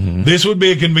game. Mm-hmm. This would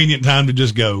be a convenient time to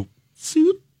just go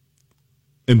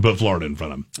and put Florida in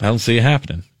front of them. I don't see it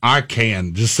happening. I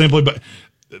can, just simply. But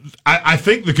I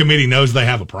think the committee knows they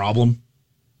have a problem.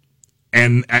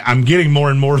 And I'm getting more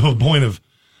and more to the point of,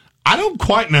 I don't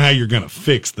quite know how you're going to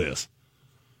fix this.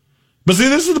 But see,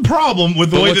 this is the problem with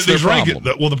the way that these rank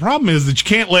it. Well, the problem is that you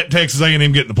can't let Texas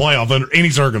A&M get in the playoff under any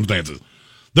circumstances.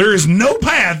 There is no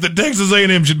path that Texas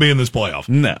A&M should be in this playoff.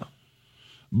 No.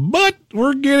 But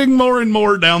we're getting more and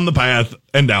more down the path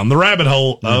and down the rabbit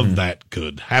hole of that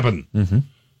could happen. Mm-hmm.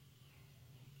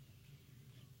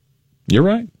 You're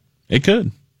right. It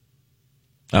could.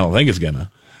 I don't think it's going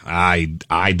to.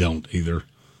 I don't either.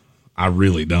 I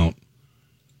really don't.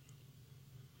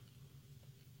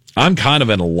 I'm kind of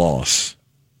at a loss.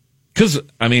 Because,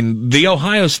 I mean, the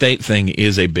Ohio State thing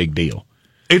is a big deal.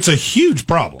 It's a huge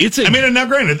problem. And now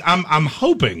granted, I'm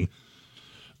hoping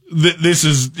that this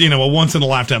is, a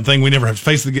once-in-a-lifetime thing. We never have to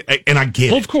face and I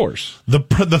get it. Of course. The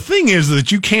thing is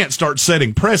that you can't start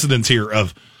setting precedents here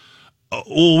of,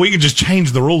 we can just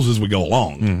change the rules as we go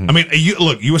along. Mm-hmm. I mean,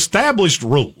 you established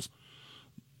rules.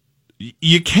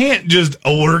 You can't just,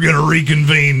 we're going to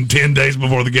reconvene 10 days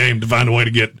before the game to find a way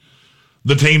to get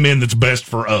the team in that's best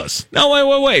for us.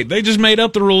 No, wait. They just made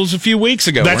up the rules a few weeks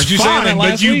ago. That's Weren't you fine, saying that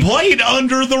last but you week? played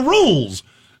under the rules.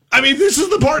 I mean, this is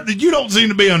the part that you don't seem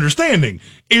to be understanding,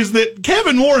 is that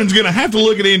Kevin Warren's going to have to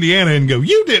look at Indiana and go,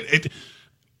 you did it.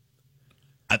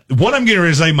 What I'm getting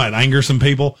ready to say might anger some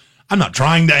people. I'm not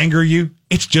trying to anger you.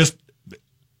 It's just,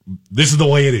 this is the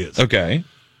way it is. Okay.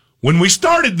 When we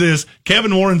started this,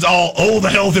 Kevin Warren's all, the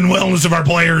health and wellness of our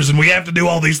players, and we have to do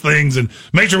all these things, and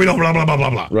make sure we don't blah, blah, blah, blah,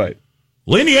 blah. Right.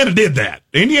 Well, Indiana did that.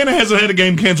 Indiana hasn't had a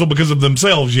game canceled because of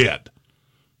themselves yet.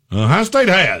 Ohio State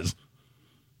has.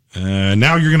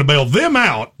 Now you're going to bail them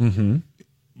out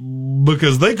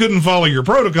because they couldn't follow your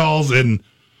protocols. And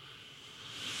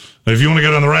if you want to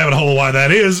go down the rabbit hole why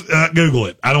that is, Google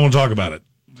it. I don't want to talk about it.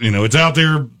 It's out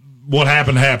there. What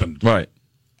happened. Right.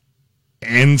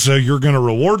 And so you're going to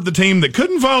reward the team that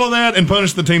couldn't follow that and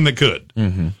punish the team that could.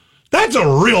 Mm-hmm. That's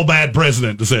a real bad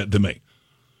precedent to set to me.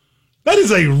 That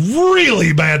is a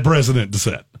really bad precedent to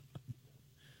set.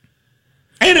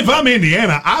 And if I'm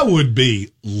Indiana, I would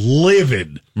be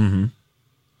livid. Mm-hmm.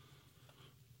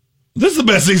 This is the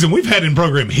best season we've had in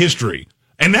program history.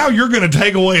 And now you're going to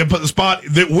take away a spot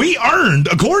that we earned,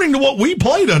 according to what we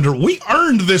played under. We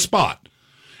earned this spot.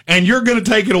 And you're going to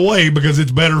take it away because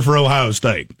it's better for Ohio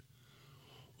State.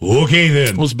 Okay,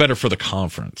 then. Well, it's better for the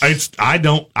conference. I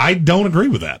don't agree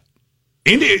with that.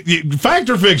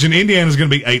 Fact or fiction, Indiana's going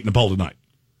to be 8 in the poll tonight.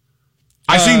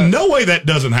 I see no way that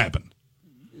doesn't happen.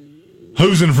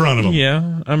 Who's in front of them?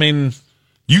 Yeah, I mean...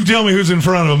 You tell me who's in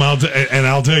front of them, and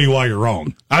I'll tell you why you're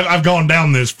wrong. I've gone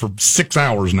down this for 6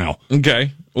 hours now.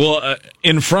 Okay. Well,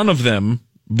 in front of them,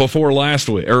 before last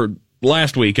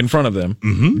week in front of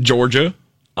them, Georgia,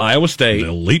 Iowa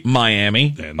State,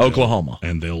 Miami, Oklahoma.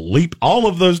 And they'll leap all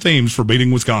of those teams for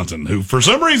beating Wisconsin, who for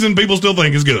some reason people still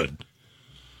think is good.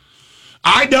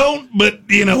 I don't, but,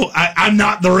 I'm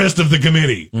not the rest of the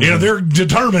committee. Mm-hmm. They're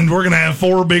determined we're going to have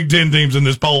 4 Big Ten teams in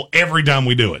this poll every time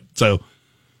we do it. So,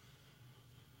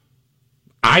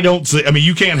 I don't see. I mean,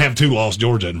 you can't have 2-loss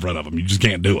Georgia in front of them. You just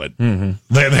can't do it.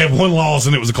 Mm-hmm. They have 1 loss,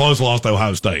 and it was a close loss to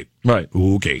Ohio State. Right.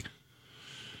 Okay.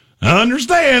 I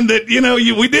understand that,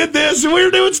 we did this and we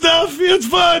were doing stuff. It's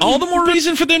fun. All the more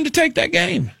reason for them to take that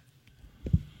game.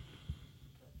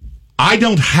 I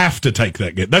don't have to take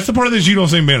that game. That's the part of this you don't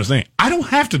seem to understand. I don't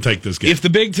have to take this game. If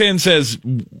the Big Ten says,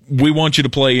 we want you to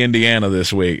play Indiana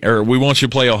this week, or we want you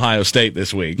to play Ohio State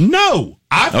this week. No.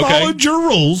 I followed your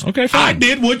rules. Okay, fine. I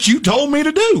did what you told me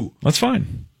to do. That's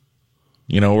fine.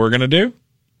 You know what we're going to do?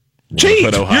 Cheat.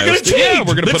 You're going to cheat. Yeah,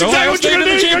 we're going to put Ohio State in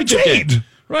the championship game.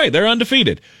 Right, they're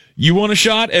undefeated. You want a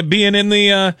shot at being in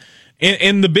the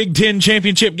in the Big Ten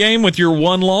championship game with your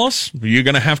 1 loss? You're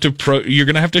going to have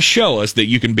to show us that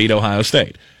you can beat Ohio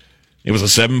State. It was a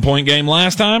 7-point game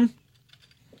last time.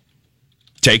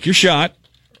 Take your shot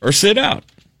or sit out.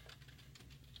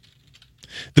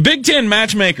 The Big Ten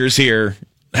matchmakers here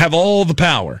have all the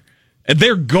power, and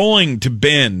they're going to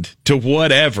bend to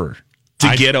whatever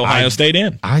to get Ohio State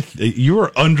in. You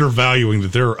are undervaluing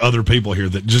that there are other people here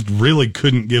that just really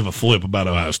couldn't give a flip about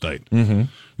Ohio State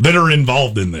that are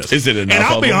involved in this. Is it enough? And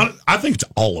I'll be honest, I think it's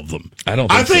all of them.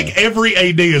 I think every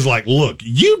AD is like, look,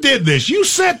 you did this. You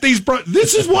set these.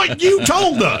 This is what you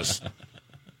told us.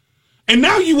 And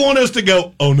now you want us to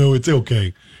go, oh, no, it's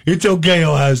okay. It's okay,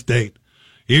 Ohio State.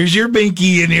 Here's your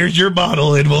binky and here's your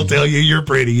bottle, and we'll tell you you're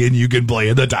pretty and you can play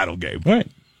in the title game. Right.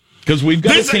 Because we've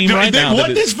got a team right now.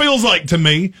 What this feels like to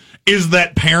me is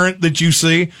that parent that you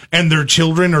see and their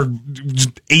children are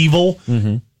just evil,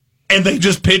 and they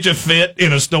just pitch a fit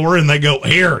in a store and they go,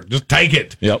 here, just take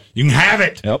it. Yep. You can have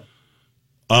it. Yep.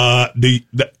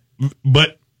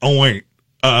 Wait.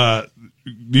 Are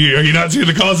you not seeing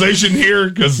the causation here?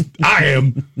 Because I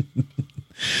am.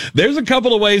 There's a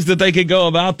couple of ways that they could go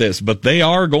about this, but they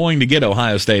are going to get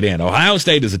Ohio State in. Ohio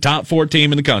State is a top 4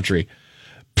 team in the country.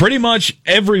 Pretty much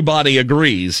everybody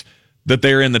agrees that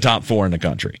they're in the top 4 in the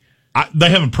country. They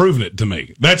haven't proven it to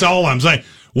me. That's all I'm saying.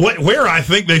 Where I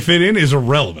think they fit in is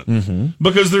irrelevant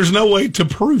because there's no way to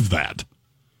prove that.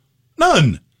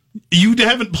 None. You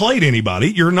haven't played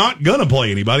anybody. You're not going to play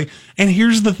anybody. And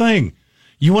here's the thing.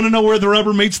 You want to know where the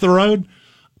rubber meets the road?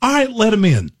 All right, let them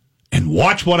in. And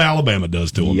watch what Alabama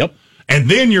does to them. Yep.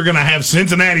 And then you're going to have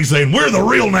Cincinnati saying, we're the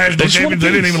real national champions.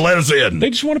 They didn't even let us in. They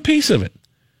just want a piece of it.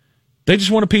 They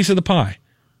just want a piece of the pie.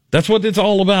 That's what it's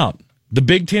all about. The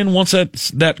Big Ten wants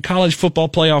that college football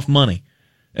playoff money.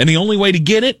 And the only way to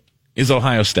get it is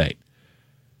Ohio State.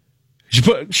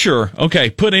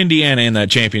 Put Indiana in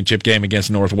that championship game against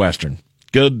Northwestern.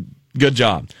 Good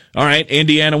job. All right,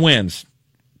 Indiana wins.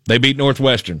 They beat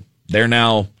Northwestern. They're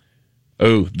now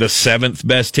the 7th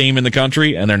best team in the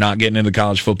country, and they're not getting in the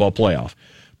college football playoff.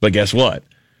 But guess what?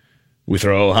 We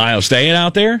throw Ohio State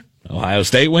out there. Ohio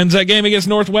State wins that game against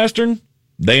Northwestern.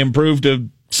 They improve to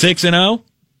 6-0.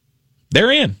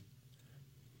 They're in.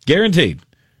 Guaranteed.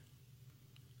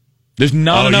 There's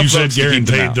not enough. You said votes to keep them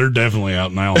guaranteed. out. They're definitely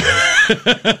out now.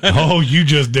 You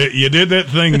just did. You did that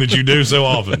thing that you do so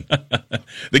often.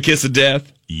 The kiss of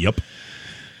death. Yep.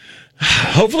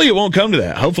 Hopefully it won't come to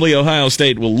that. Hopefully Ohio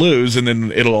State will lose and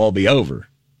then it'll all be over.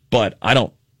 But I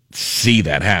don't see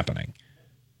that happening.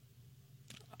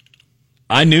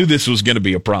 I knew this was going to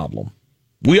be a problem.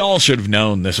 We all should have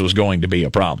known this was going to be a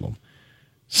problem.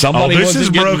 This is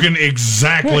broken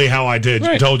exactly how I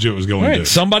told you it was going to.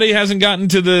 Somebody hasn't gotten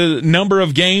to the number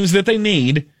of games that they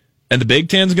need, and the Big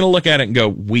Ten's going to look at it and go,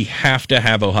 we have to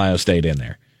have Ohio State in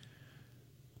there.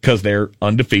 Because they're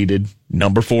undefeated,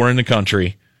 number 4 in the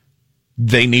country.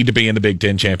 They need to be in the Big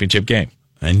Ten championship game.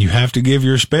 And you have to give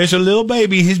your special little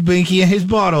baby his binky and his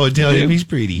bottle and tell him he's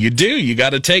pretty. You do. You got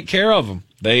to take care of them.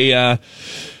 They're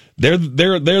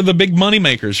the big money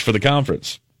makers for the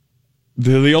conference.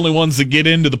 They're the only ones that get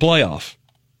into the playoff.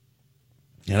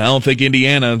 And I don't think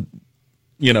Indiana,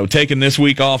 taking this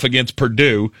week off against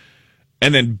Purdue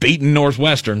and then beating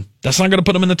Northwestern, that's not going to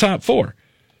put them in the top 4.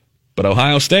 But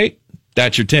Ohio State,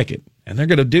 that's your ticket. And they're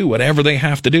going to do whatever they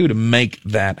have to do to make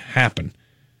that happen.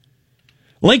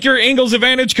 Link your Ingles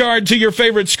Advantage card to your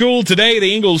favorite school today.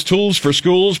 The Ingles Tools for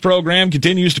Schools program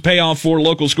continues to pay off for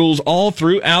local schools all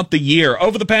throughout the year.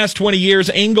 Over the past 20 years,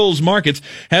 Ingles Markets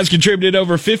has contributed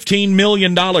over $15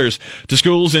 million to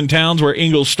schools in towns where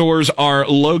Ingles stores are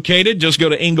located. Just go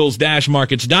to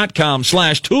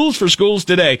ingles-markets.com/tools for schools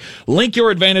today. Link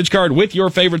your Advantage card with your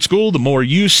favorite school. The more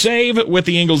you save with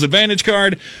the Ingles Advantage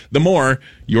card, the more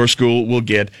your school will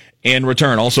get in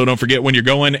return. Also, don't forget when you're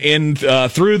going in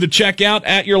through the checkout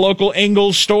at your local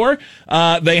Ingles store,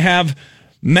 they have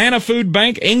Manna Food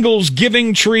Bank Ingles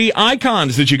Giving Tree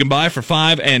icons that you can buy for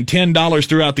 $5 and $10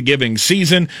 throughout the giving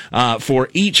season. For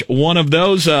each one of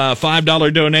those,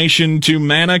 $5 donation to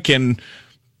Manna can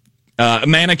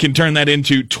Manna can turn that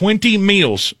into 20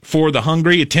 meals for the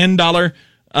hungry. A $10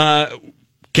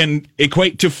 can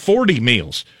equate to 40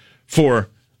 meals for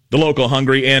the local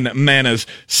hungry in Manna's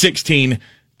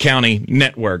 16-county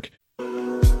network.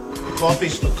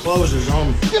 Coffee's for closers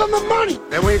only. Get them the money.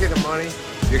 Then when you get the money,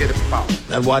 you get the power.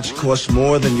 That watch costs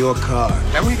more than your car.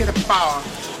 Then when you get the power,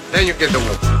 then you get the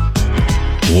woman.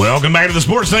 Welcome back to the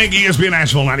Sports Tank, ESPN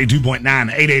Nashville 92.9,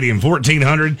 880 and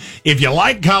 1400. If you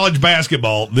like college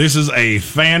basketball, this is a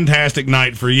fantastic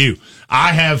night for you.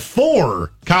 I have 4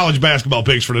 college basketball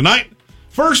picks for tonight.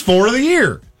 First 4 of the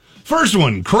year. First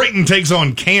one, Creighton takes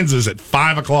on Kansas at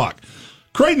 5 o'clock.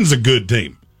 Creighton's a good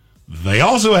team. They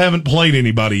also haven't played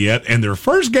anybody yet, and their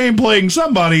first game playing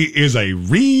somebody is a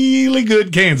really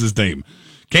good Kansas team.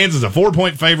 Kansas is a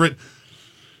 4-point favorite.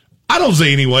 I don't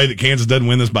see any way that Kansas doesn't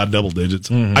win this by double digits.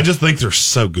 Mm-hmm. I just think they're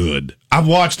so good. I've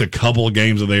watched a couple of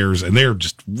games of theirs, and they're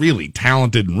just really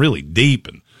talented and really deep.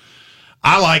 And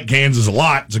I like Kansas a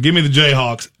lot, so give me the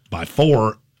Jayhawks by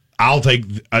 4. I'll take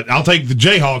the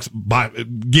Jayhawks by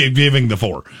giving the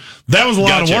 4. That was a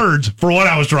lot of words for what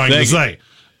I was trying to say.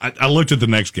 I looked at the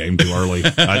next game too early.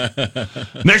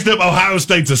 Next up, Ohio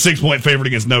State's a 6-point favorite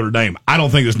against Notre Dame. I don't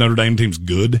think this Notre Dame team's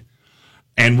good.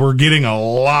 And they're getting a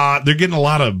lot of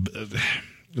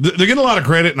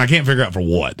credit, and I can't figure out for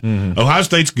what. Mm-hmm. Ohio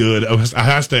State's good.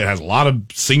 Ohio State has a lot of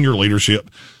senior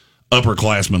leadership,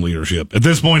 upperclassmen leadership. At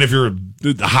this point, if you're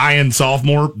a high-end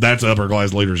sophomore, that's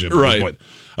upper-class leadership at this point.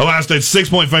 Ohio State's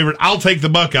 6-point favorite. I'll take the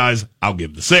Buckeyes. I'll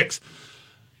give the 6.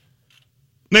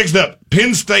 Next up,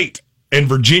 Penn State and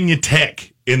Virginia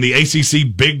Tech in the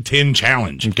ACC Big Ten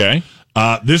Challenge. Okay.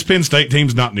 This Penn State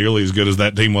team's not nearly as good as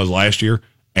that team was last year.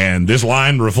 And this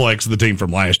line reflects the team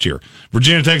from last year.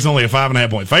 Virginia Tech's only a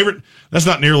 5.5-point favorite. That's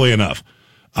not nearly enough.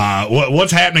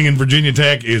 What's happening in Virginia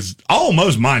Tech is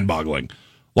almost mind-boggling.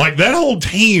 Like, that whole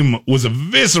team was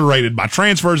eviscerated by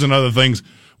transfers and other things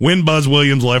when Buzz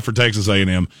Williams left for Texas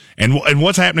A&M. And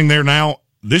what's happening there now,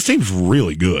 this team's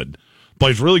really good.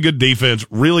 Plays really good defense,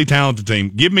 really talented team.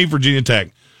 Give me Virginia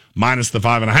Tech minus the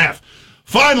 5.5.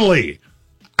 Finally,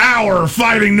 our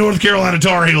Fighting North Carolina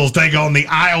Tar Heels take on the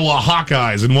Iowa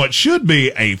Hawkeyes in what should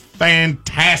be a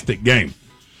fantastic game.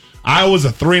 Iowa's a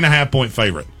 3.5-point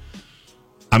favorite.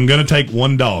 I'm going to take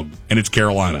one dog, and it's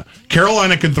Carolina.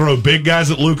 Carolina can throw big guys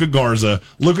at Luka Garza.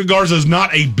 Luka Garza is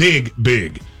not a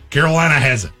big. Carolina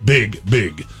has big.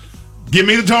 Give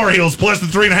me the Tar Heels plus the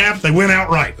 3.5. They win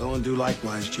outright. Go and do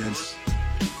likewise, gents.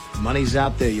 Money's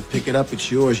out there. You pick it up,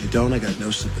 it's yours. You don't, I got no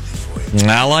sympathy for you.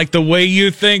 I like the way you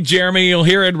think, Jeremy. You'll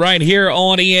hear it right here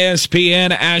on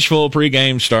ESPN. Asheville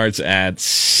pregame starts at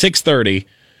 6:30.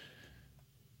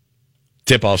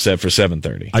 Tip-off set for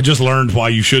 7:30. I just learned why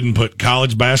you shouldn't put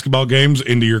college basketball games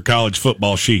into your college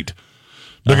football sheet.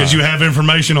 Because you have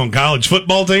information on college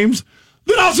football teams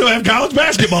that also have college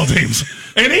basketball teams.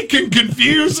 And it can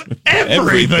confuse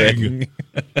everything.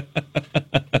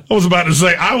 I was about to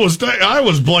say, I was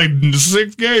played in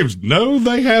 6 games. No,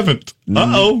 they haven't.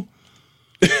 Uh-oh.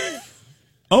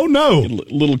 Oh, no.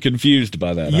 A little confused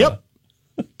by that. Yep.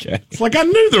 Huh? Okay. It's like I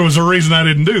knew there was a reason I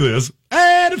didn't do this.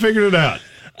 And I figured it out.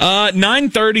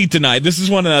 9:30 tonight. This is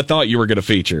one that I thought you were going to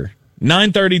feature.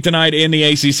 9:30 tonight in the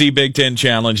ACC Big Ten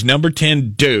Challenge. Number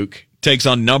 10 Duke takes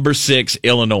on number 6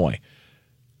 Illinois.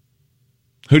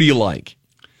 Who do you like?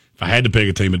 If I had to pick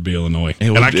a team, it'd be Illinois.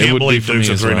 And I can't believe Duke's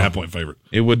a 3.5-point favorite.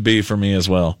 It would be for me as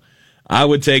well. I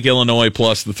would take Illinois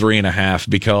plus the 3.5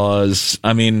 because,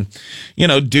 I mean,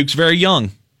 Duke's very young,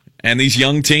 and these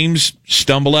young teams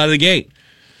stumble out of the gate.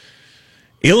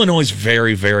 Illinois is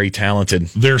very, very talented.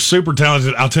 They're super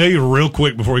talented. I'll tell you real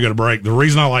quick before we go to break, the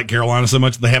reason I like Carolina so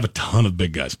much, they have a ton of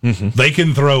big guys. Mm-hmm. They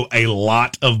can throw a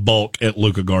lot of bulk at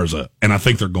Luka Garza, and I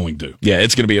think they're going to. Yeah,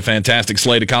 it's going to be a fantastic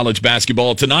slate of college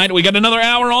basketball tonight. We got another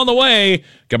hour on the way.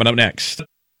 Coming up next.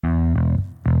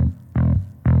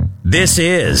 This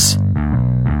is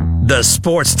the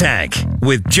Sports Tank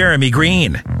with Jeremy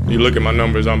Greene. You look at my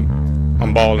numbers,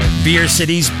 I'm balling. Beer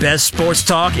City's best sports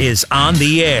talk is on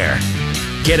the air.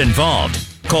 Get involved.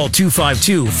 Call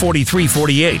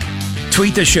 252-4348.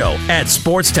 Tweet the show at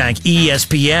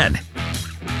SportsTankESPN.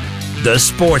 The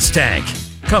Sports Tank.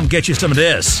 Come get you some of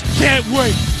this. Can't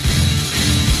wait.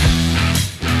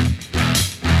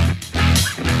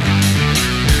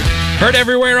 Heard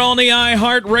everywhere on the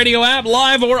iHeartRadio app,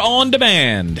 live or on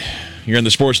demand. You're in the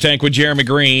Sports Tank with Jeremy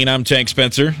Greene. I'm Tank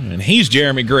Spencer, and he's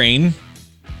Jeremy Greene.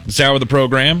 This hour of the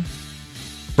program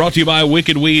brought to you by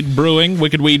Wicked Weed Brewing,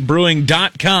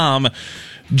 wickedweedbrewing.com.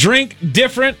 Drink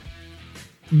different.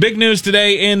 Big news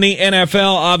today in the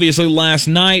NFL. Obviously, last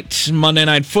night, Monday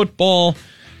Night Football,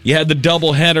 you had the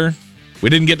doubleheader. We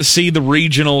didn't get to see the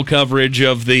regional coverage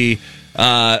of the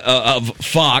of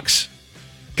Fox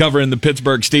covering the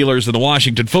Pittsburgh Steelers and the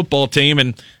Washington football team.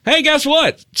 And, hey, guess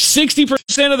what?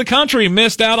 60% of the country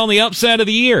missed out on the upset of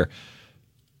the year.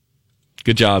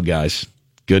 Good job, guys.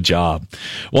 Good job.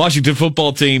 Washington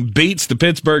football team beats the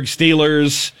Pittsburgh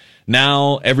Steelers.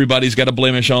 Now everybody's got a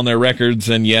blemish on their records.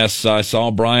 And, yes, I saw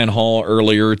Brian Hall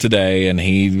earlier today, and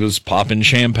he was popping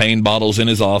champagne bottles in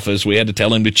his office. We had to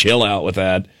tell him to chill out with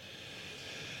that.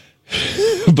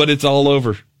 But it's all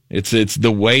over. It's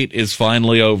the wait is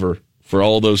finally over for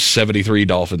all those 73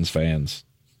 Dolphins fans.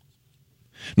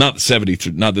 Not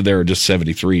 73, not that there are just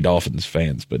 73 Dolphins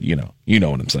fans, but you know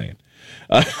what I'm saying.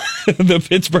 The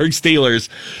Pittsburgh Steelers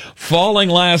falling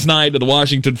last night to the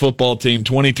Washington football team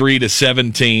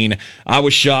 23-17. I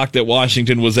was shocked that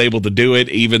Washington was able to do it,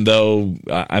 even though,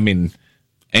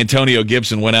 Antonio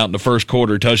Gibson went out in the first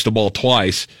quarter, touched the ball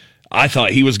twice. I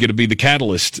thought he was going to be the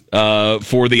catalyst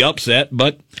for the upset,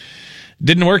 but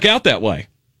didn't work out that way.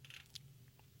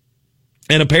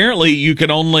 And apparently you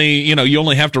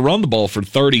only have to run the ball for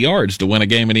 30 yards to win a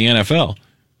game in the NFL.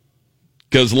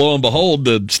 Because lo and behold,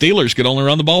 the Steelers could only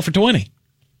run the ball for 20.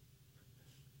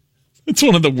 It's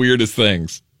one of the weirdest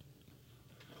things.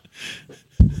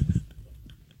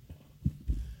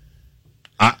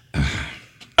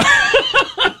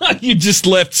 You just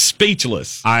left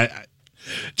speechless. I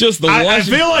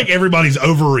feel like everybody's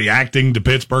overreacting to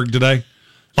Pittsburgh today.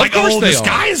 Like, the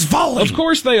sky is falling. Of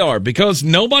course they are, because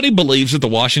nobody believes that the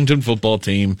Washington football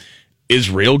team is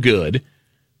real good.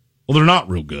 Well, they're not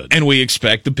real good. And we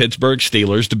expect the Pittsburgh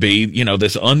Steelers to be,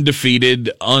 this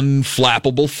undefeated,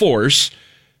 unflappable force.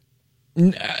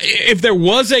 If there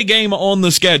was a game on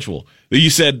the schedule that you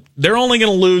said they're only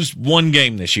going to lose one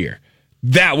game this year,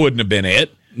 that wouldn't have been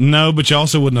it. No, but you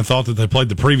also wouldn't have thought that they played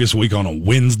the previous week on a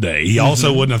Wednesday. You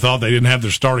also wouldn't have thought they didn't have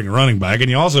their starting running back, and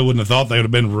you also wouldn't have thought they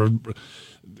would have been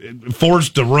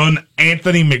forced to run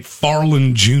Anthony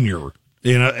McFarland Jr.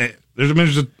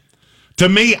 To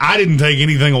me, I didn't take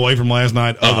anything away from last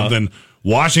night other than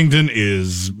Washington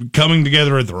is coming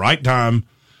together at the right time.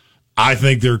 I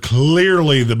think they're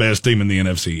clearly the best team in the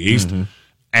NFC East,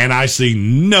 and I see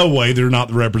no way they're not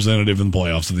the representative in the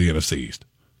playoffs of the NFC East.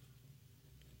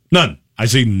 None. I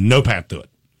see no path to it.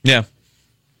 Yeah.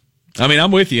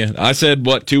 I'm with you. I said,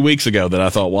 2 weeks ago that I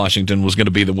thought Washington was going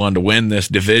to be the one to win this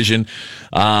division.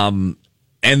 And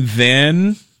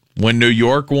then when New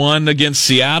York won against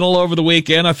Seattle over the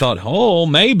weekend, I thought,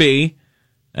 maybe.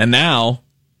 And now,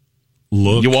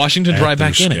 Washington's right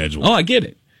back in it. Oh, I get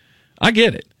it.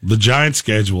 The Giants'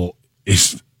 schedule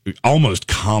is almost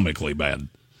comically bad.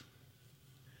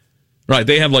 Right.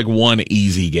 They have one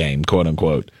easy game, quote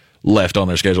unquote, left on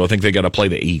their schedule. I think they got to play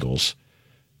the Eagles.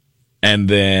 And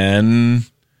then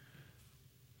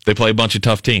they play a bunch of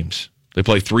tough teams. They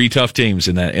play 3 tough teams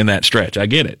in that stretch. I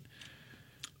get it.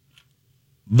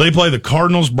 They play the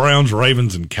Cardinals, Browns,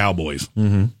 Ravens, and Cowboys.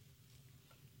 Mm-hmm.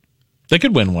 They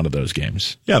could win one of those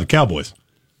games. Yeah, the Cowboys.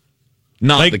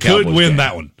 They could win game.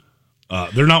 That one.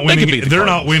 They're not winning. They're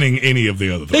not winning any of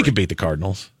the other 3. They could beat the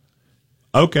Cardinals.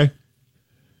 Okay,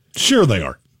 sure they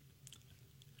are.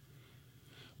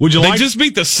 Would you They like? just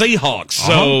beat the Seahawks.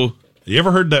 So you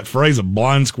ever heard that phrase? A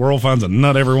blind squirrel finds a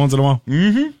nut every once in a while.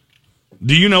 Mm-hmm.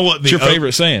 Do you know what it's your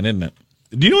favorite saying, isn't it?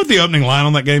 Do you know what the opening line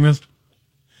on that game is?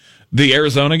 The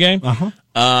Arizona game?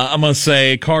 I'm going to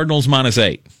say Cardinals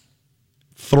 -8.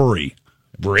 3.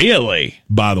 Really?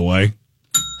 By the way.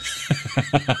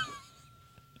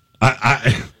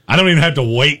 I don't even have to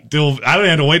wait till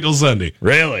Sunday.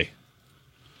 Really?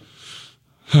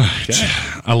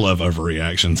 I love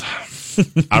overreactions.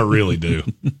 I really do.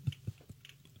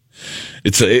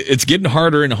 It's getting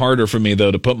harder and harder for me,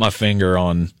 though, to put my finger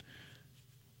on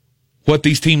what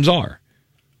these teams are.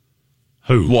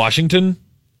 Who? Washington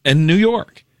and New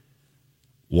York.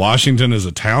 Washington is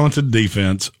a talented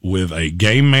defense with a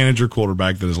game manager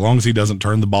quarterback that, as long as he doesn't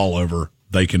turn the ball over,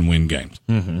 they can win games.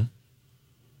 Mm-hmm.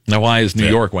 Now, why is New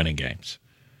York winning games?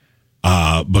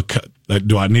 Because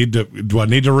do I need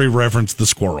to re-reference the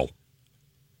squirrel?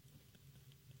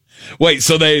 Wait,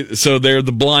 so they're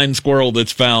the blind squirrel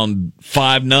that's found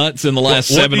 5 nuts in the last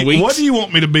 7 weeks? What do you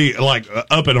want me to be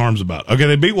up in arms about? Okay,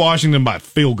 they beat Washington by a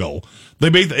field goal. They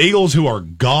beat the Eagles, who are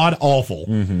god awful,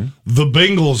 the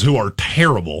Bengals, who are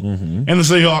terrible, and the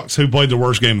Seahawks, who played their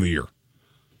worst game of the year.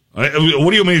 What do you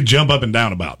want me to jump up and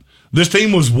down about? This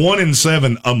team was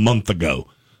 1-7 a month ago.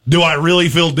 Do I really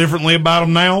feel differently about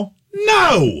them now?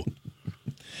 No.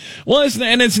 Well,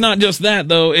 it's not just that,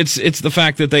 though. It's the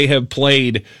fact that they have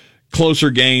played closer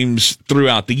games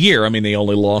throughout the year. I mean, they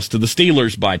only lost to the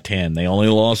Steelers by 10. They only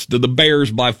lost to the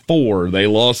Bears by 4. They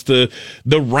lost to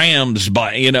the Rams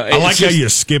by, I like how you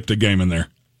skipped a game in there.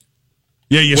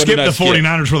 Yeah, you skipped the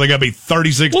 49ers where they got to be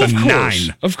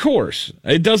 36-9. Of course.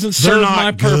 It doesn't serve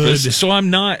my purpose, so I'm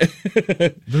not.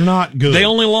 They're not good. They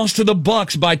only lost to the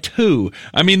Bucs by 2.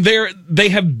 I mean, they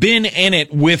have been in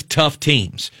it with tough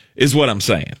teams, is what I'm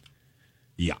saying.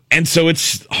 Yeah. And so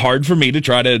it's hard for me to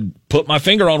try to put my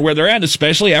finger on where they're at,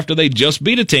 especially after they just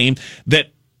beat a team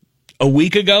that a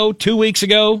week ago, 2 weeks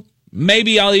ago,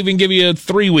 maybe I'll even give you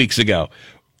 3 weeks ago.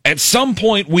 At some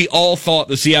point, we all thought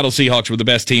the Seattle Seahawks were the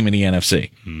best team in the NFC.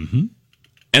 Mm-hmm.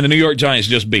 And the New York Giants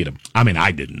just beat them. I mean,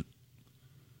 I didn't.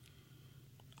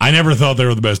 I never thought they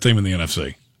were the best team in the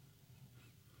NFC.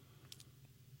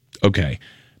 Okay.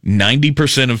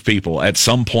 90% of people at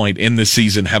some point in this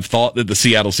season have thought that the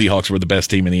Seattle Seahawks were the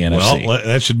best team in the NFC. Well,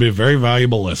 that should be a very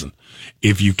valuable lesson.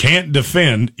 If you can't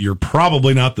defend, you're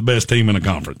probably not the best team in a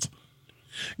conference.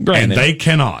 Granted. And they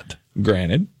cannot.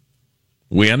 Granted.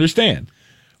 We understand.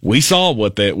 We saw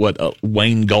what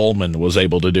Wayne Gallman was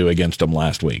able to do against them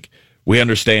last week. We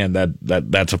understand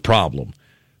that's a problem.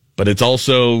 But it's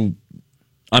also,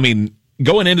 I mean,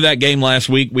 going into that game last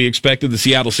week, we expected the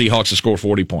Seattle Seahawks to score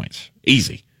 40 points.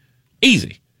 Easy.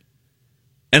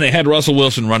 And they had Russell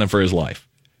Wilson running for his life.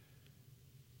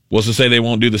 What's to say they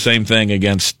won't do the same thing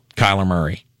against Kyler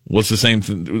Murray? What's to say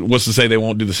they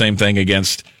won't do the same thing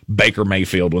against Baker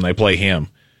Mayfield when they play him?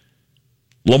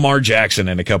 Lamar Jackson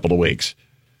in a couple of weeks.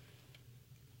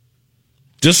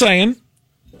 Just saying.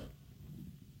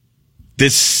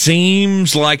 This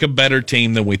seems like a better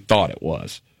team than we thought it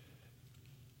was.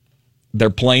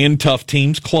 They're playing tough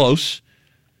teams close,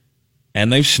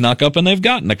 and they've snuck up and they've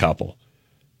gotten a couple.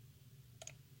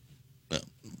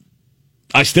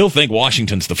 I still think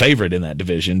Washington's the favorite in that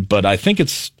division, but I think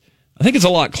it's a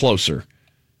lot closer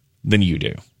than you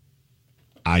do.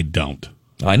 I don't.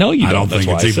 I know you don't. I don't That's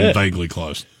think why it's even vaguely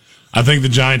close. I think the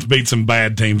Giants beat some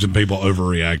bad teams and people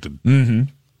overreacted. Mm-hmm.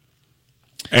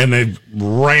 And they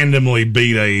randomly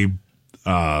beat a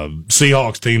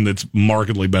Seahawks team that's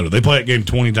markedly better. They play that game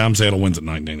 20 times. Seattle wins at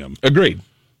 19 of them. Agreed.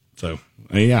 So,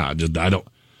 yeah, I don't.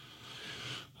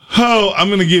 Oh, I'm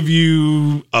going to give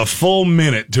you a full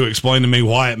minute to explain to me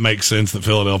why it makes sense that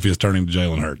Philadelphia is turning to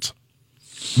Jalen Hurts.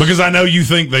 Because I know you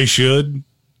think they should.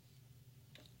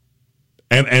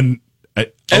 Open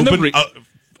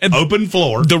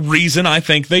floor. The reason I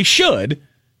think they should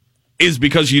is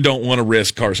because you don't want to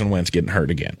risk Carson Wentz getting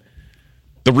hurt again.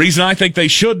 The reason I think they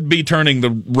should be turning the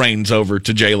reins over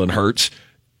to Jalen Hurts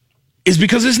is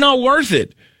because it's not worth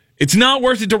it. It's not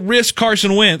worth it to risk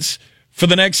Carson Wentz for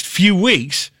the next few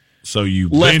weeks. So you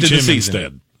bench him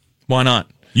instead. Why not?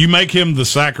 You make him the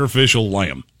sacrificial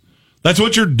lamb. That's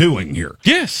what you're doing here.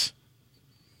 Yes.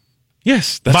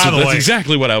 That's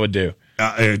exactly what I would do.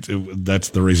 That's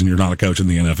the reason you're not a coach in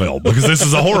the NFL, because this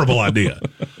is a horrible idea.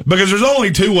 Because there's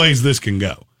only two ways this can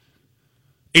go.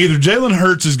 Either Jalen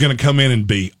Hurts is going to come in and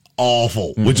be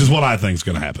awful, which is what I think is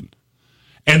going to happen.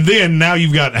 And then now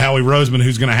you've got Howie Roseman,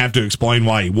 who's going to have to explain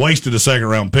why he wasted a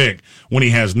second-round pick when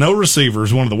he has no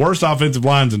receivers, one of the worst offensive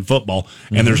lines in football,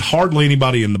 and there's hardly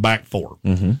anybody in the back four.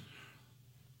 Mm-hmm.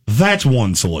 That's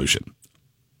one solution.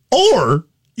 Or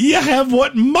you have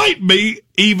what might be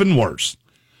even worse.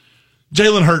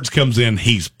 Jalen Hurts comes in,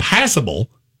 he's passable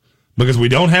because we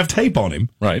don't have tape on him.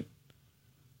 Right.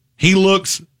 He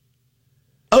looks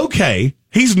okay.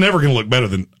 He's never going to look better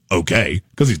than okay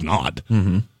because he's not.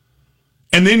 Mm-hmm.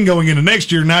 And then going into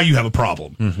next year, now you have a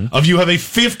problem. Mm-hmm. You have a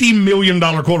 $50 million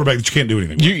quarterback that you can't do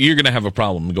anything with. You're going to have a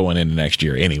problem going into next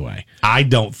year anyway. I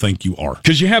don't think you are.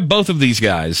 Because you have both of these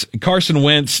guys. Carson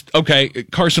Wentz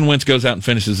goes out and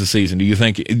finishes the season. Do you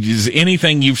think, does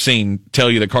anything you've seen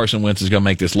tell you that Carson Wentz is going to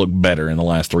make this look better in the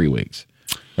last 3 weeks?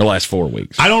 Or last 4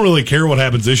 weeks? I don't really care what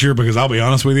happens this year because I'll be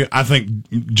honest with you, I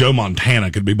think Joe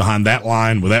Montana could be behind that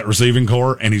line with that receiving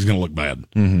core, and he's going to look bad.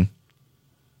 Mm-hmm.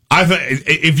 I think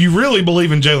if you really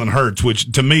believe in Jalen Hurts, which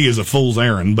to me is a fool's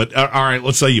errand, but all right,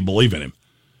 let's say you believe in him.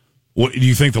 What do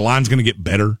you think the line's going to get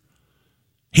better?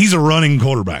 He's a running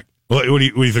quarterback. What do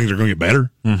you think they're going to get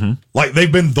better? Mm-hmm. Like they've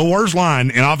been the worst line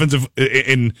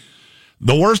in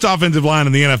the worst offensive line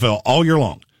in the NFL all year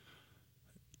long.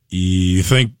 You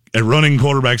think a running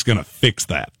quarterback's going to fix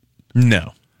that?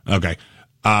 No. Okay.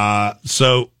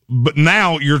 But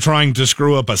now you're trying to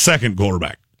screw up a second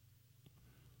quarterback.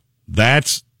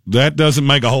 That doesn't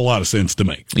make a whole lot of sense to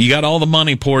me. You got all the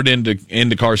money poured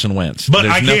into Carson Wentz. But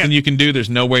there's nothing you can do. There's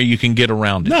no way you can get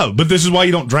around it. No, but this is why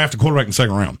you don't draft a quarterback in the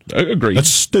second round. Agreed. That's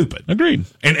stupid. Agreed.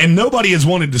 And nobody has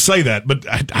wanted to say that, but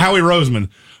Howie Roseman,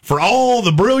 for all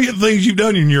the brilliant things you've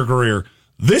done in your career,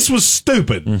 this was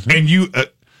stupid. Mm-hmm. And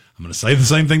I'm going to say the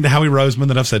same thing to Howie Roseman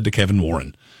that I've said to Kevin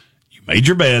Warren. You made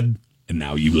your bed, and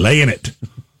now you lay in it.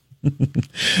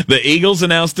 The Eagles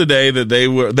announced today that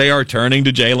they are turning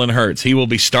to Jalen Hurts. He will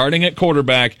be starting at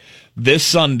quarterback this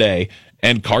Sunday,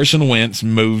 and Carson Wentz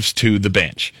moves to the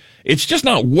bench. It's just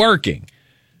not working.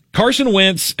 Carson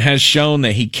Wentz has shown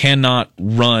that he cannot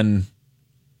run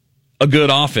a good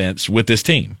offense with this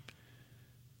team.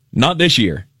 Not this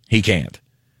year. He can't.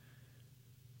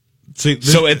 See,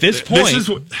 so at this point,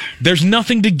 there's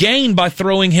nothing to gain by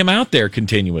throwing him out there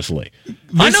continuously.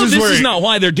 I know this is not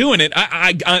why they're doing it.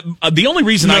 The only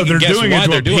reason I can guess why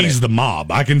they're doing it. He's the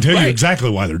mob. I can tell you exactly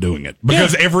why they're doing it.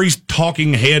 Because every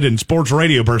talking head and sports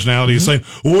radio personality is saying,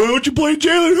 "Why don't you play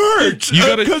Jalen Hurts?"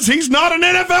 Because he's not an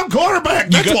NFL quarterback.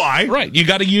 That's why. Right. You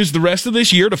got to use the rest of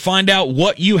this year to find out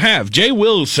what you have. Jay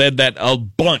Wills said that a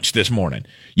bunch this morning.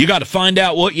 You got to find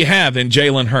out what you have in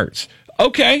Jalen Hurts.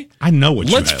 Okay, I know what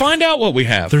you have. Let's find out what we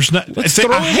have. There's not. Let's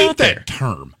throw I hate out that there.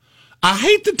 term. I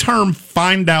hate the term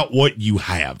 "find out what you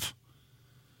have."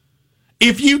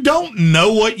 If you don't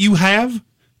know what you have,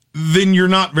 then you're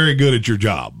not very good at your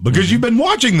job because you've been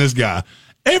watching this guy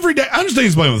every day. I understand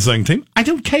he's playing with the same team. I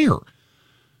don't care.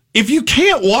 If you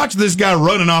can't watch this guy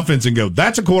run an offense and go,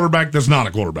 "That's a quarterback. That's not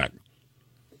a quarterback,"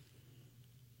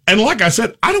 and like I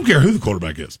said, I don't care who the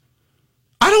quarterback is.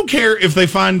 I don't care if they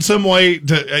find some way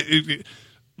to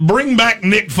bring back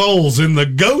Nick Foles and the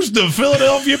ghost of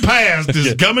Philadelphia past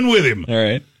is coming with him. All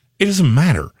right. It doesn't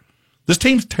matter. This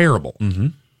team's terrible. Mm-hmm.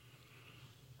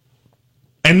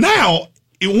 And now,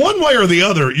 in one way or the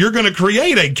other, you're going to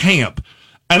create a camp.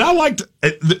 And I like to,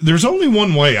 there's only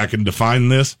one way I can define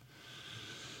this.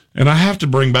 And I have to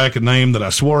bring back a name that I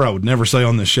swore I would never say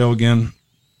on this show again.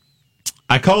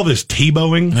 I call this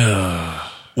Tebowing.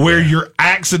 Where you're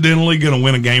accidentally going to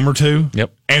win a game or two,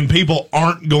 and people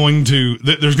aren't going to.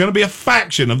 There's going to be a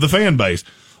faction of the fan base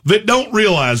that don't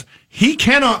realize he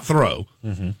cannot throw.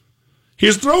 Mm-hmm.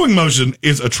 His throwing motion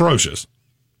is atrocious,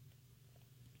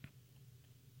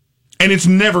 and it's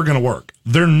never going to work.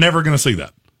 They're never going to see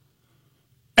that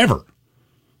ever.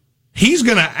 He's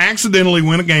going to accidentally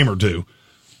win a game or two,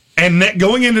 and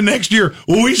going into next year,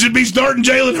 we should be starting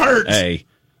Jalen Hurts.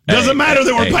 Doesn't matter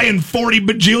that we're paying $40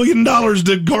 bajillion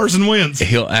to Carson Wentz.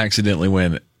 He'll accidentally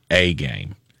win a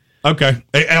game. Okay.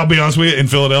 I'll be honest with you, in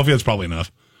Philadelphia, it's probably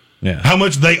enough. Yeah. How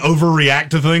much they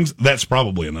overreact to things, that's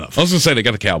probably enough. I was going to say they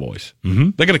got the Cowboys. Mm-hmm.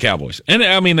 They got the Cowboys. And,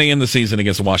 I mean, they end the season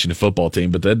against the Washington football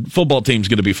team, but the football team's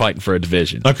going to be fighting for a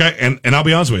division. Okay, and I'll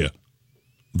be honest with you.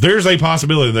 There's a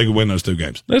possibility they could win those two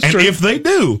games. That's true. And if they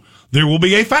do, there will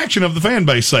be a faction of the fan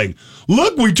base saying,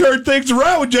 "Look, we turned things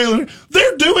around with Jalen."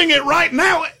 They're doing it right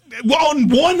now on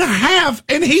one half,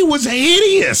 and he was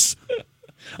hideous.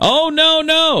 Oh,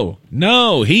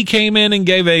 no. He came in and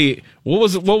gave a what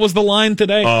was the line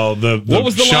today? Oh, what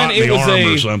was the shot line? In the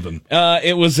arm or something.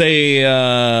 It was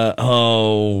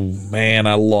oh man,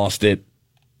 I lost it.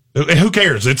 Who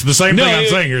cares? It's the same thing I'm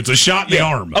saying here. It's a shot in the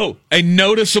arm. Oh, a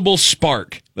noticeable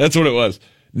spark. That's what it was.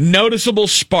 Noticeable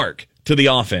spark to the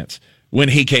offense when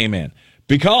he came in.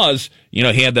 Because, he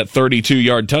had that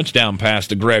 32-yard touchdown pass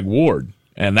to Greg Ward.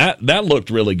 And that looked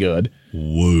really good.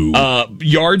 Whoa.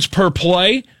 Yards per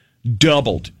play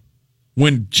doubled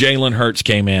when Jalen Hurts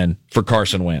came in for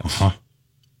Carson Wentz.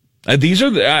 Uh-huh.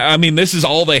 This is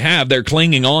all they have. They're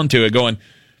clinging on to it going,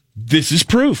 this is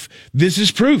proof. This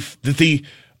is proof that the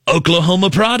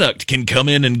Oklahoma product can come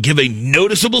in and give a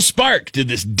noticeable spark to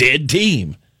this dead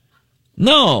team.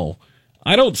 No,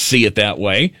 I don't see it that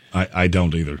way. I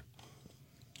don't either.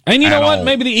 And you know what?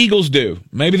 Maybe the Eagles do.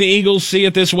 Maybe the Eagles see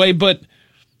it this way, but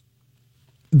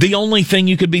the only thing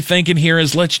you could be thinking here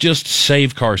is let's just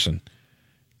save Carson.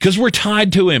 Because we're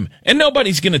tied to him, and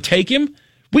nobody's going to take him.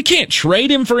 We can't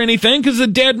trade him for anything because the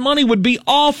dead money would be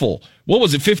awful. What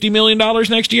was it, $50 million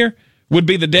next year? Would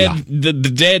be the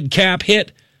dead cap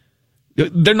hit?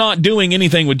 They're not doing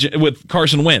anything with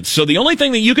Carson Wentz. So the only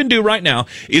thing that you can do right now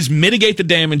is mitigate the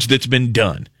damage that's been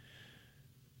done.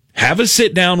 Have a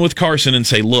sit down with Carson and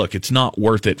say, look, it's not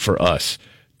worth it for us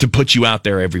to put you out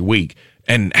there every week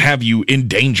and have you in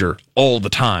danger all the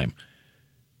time.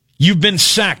 You've been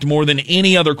sacked more than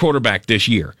any other quarterback this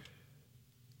year.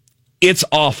 It's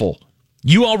awful.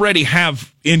 You already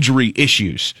have injury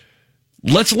issues.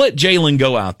 Let's let Jalen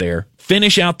go out there,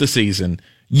 finish out the season.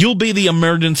 You'll be the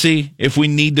emergency if we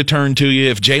need to turn to you,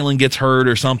 if Jalen gets hurt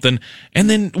or something. And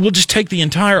then we'll just take the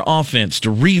entire offense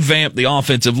to revamp the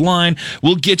offensive line.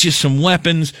 We'll get you some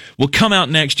weapons. We'll come out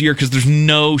next year because there's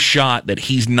no shot that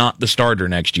he's not the starter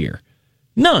next year.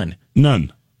 None.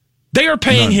 They are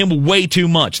paying him way too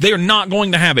much. They are not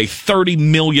going to have a $30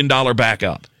 million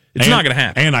backup. It's not going to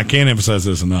happen. And I can't emphasize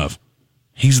this enough.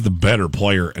 He's the better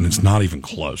player, and it's not even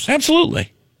close.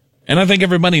 Absolutely. And I think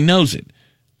everybody knows it.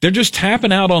 They're just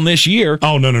tapping out on this year.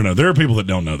 Oh, no. There are people that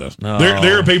don't know this. No.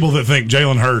 There are people that think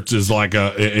Jalen Hurts is like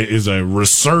a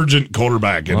resurgent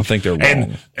quarterback. And, I think they're wrong.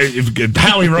 And if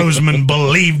Howie Roseman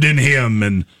believed in him,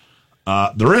 and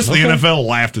the rest of the NFL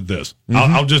laughed at this.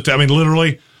 Mm-hmm.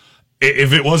 Literally,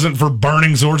 if it wasn't for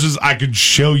burning sources, I could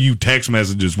show you text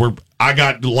messages where I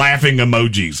got laughing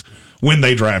emojis when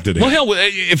they drafted him. Well, hell,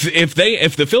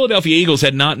 if the Philadelphia Eagles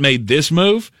had not made this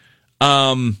move,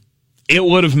 it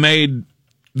would have made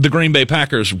the Green Bay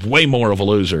Packers way more of a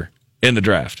loser in the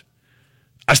draft.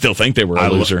 I still think they were a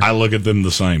loser. I look at them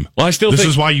the same. Well, this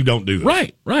is why you don't do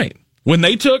this. Right. When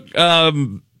they took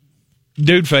Jordan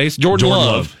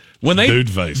Love. Dude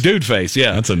Face,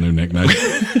 yeah. That's a new nickname.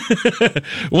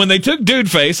 When they took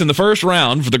Dude Face in the first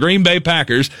round for the Green Bay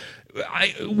Packers,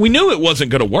 we knew it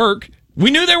wasn't going to work. We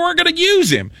knew they weren't going to use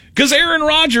him because Aaron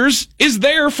Rodgers is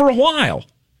there for a while.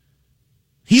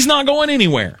 He's not going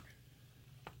anywhere.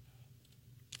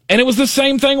 And it was the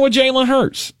same thing with Jalen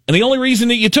Hurts. And the only reason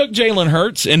that you took Jalen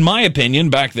Hurts, in my opinion,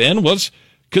 back then was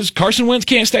because Carson Wentz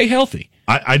can't stay healthy.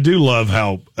 I do love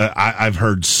how I've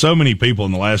heard so many people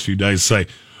in the last few days say,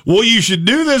 well, you should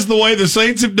do this the way the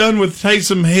Saints have done with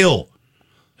Taysom Hill.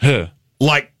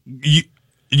 Like,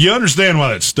 you understand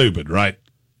why that's stupid, right?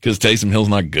 Because Taysom Hill's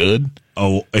not good?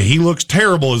 Oh, he looks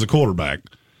terrible as a quarterback.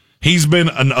 He's been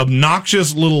an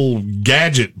obnoxious little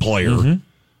gadget player. Mm-hmm.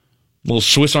 Little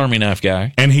Swiss Army knife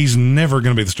guy. And he's never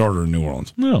going to be the starter in New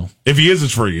Orleans. No. If he is,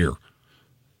 it's for a year.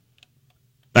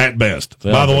 At best.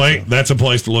 By the way, that's a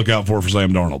place to look out for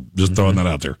Sam Darnold. Just throwing that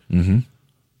out there. Mm-hmm.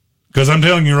 Because I'm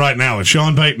telling you right now, if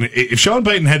Sean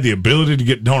Payton had the ability to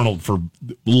get Darnold for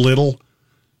little,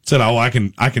 said, "Oh, I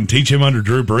can teach him under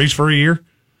Drew Brees for a year."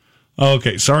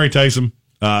 Okay, sorry, Taysom.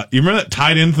 You remember that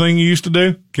tight end thing you used to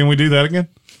do? Can we do that again?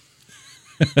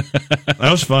 That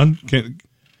was fun.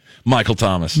 Michael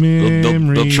Thomas.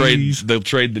 They'll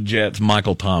trade the Jets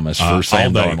Michael Thomas for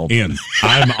Sam Darnold. In.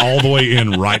 I'm all the way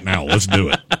in right now. Let's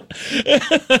do it.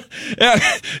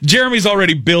 Jeremy's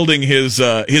already building his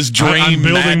dream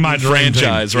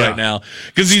franchise right now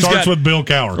because starts with Bill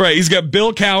Cowher. Right, he's got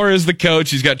Bill Cowher as the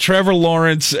coach. He's got Trevor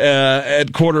Lawrence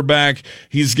at quarterback.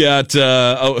 He's got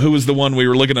who was the one we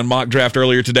were looking at mock draft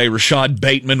earlier today? Rashad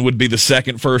Bateman would be the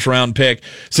second first round pick.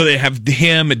 So they have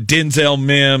him and Denzel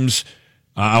Mims.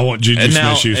 I want Juju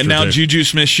Smith-Schuster. And now Juju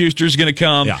Smith-Schuster is going to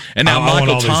come. Yeah. And now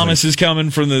Michael Thomas is coming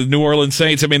from the New Orleans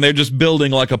Saints. I mean, they're just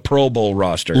building like a Pro Bowl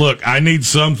roster. Look, I need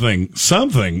something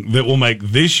that will make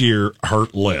this year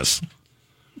hurt less.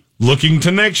 Looking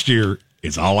to next year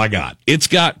is all I got. It's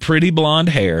got pretty blonde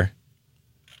hair,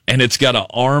 and it's got an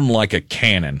arm like a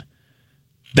cannon.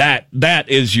 That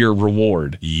is your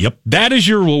reward. Yep. That is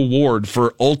your reward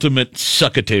for ultimate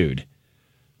suckitude.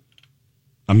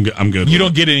 I'm good. You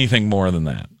don't get anything more than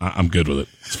that. I'm good with it.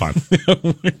 It's fine.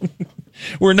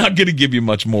 We're not going to give you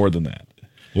much more than that.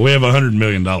 Well, we have $100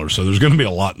 million, so there's going to be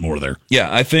a lot more there. Yeah,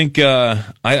 I think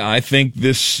I think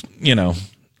this.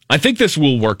 I think this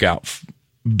will work out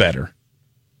better.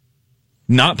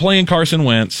 Not playing Carson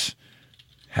Wentz,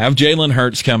 have Jalen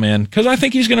Hurts come in because I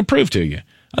think he's going to prove to you.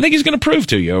 I think he's going to prove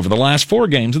to you over the last 4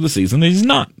 games of the season that he's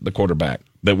not the quarterback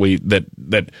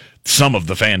that some of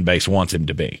the fan base wants him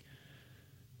to be.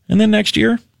 And then next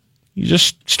year, you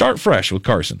just start fresh with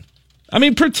Carson. I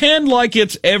mean, pretend like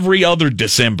it's every other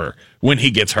December when he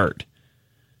gets hurt.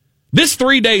 This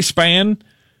 3-day span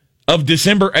of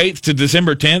December 8th to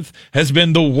December 10th has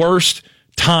been the worst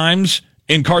times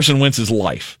in Carson Wentz's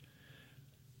life.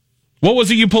 What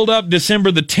was it you pulled up?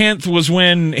 December the 10th was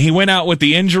when he went out with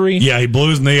the injury? Yeah, he blew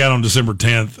his knee out on December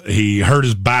 10th. He hurt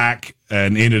his back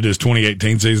and ended his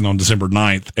 2018 season on December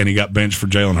 9th, and he got benched for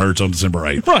Jalen Hurts on December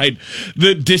 8th. Right.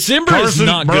 The December is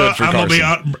not good for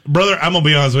Carson. Brother, I'm going to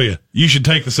be honest with you. You should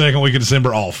take the second week of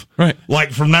December off. Right.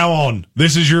 Like, from now on,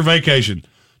 this is your vacation.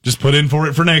 Just put in for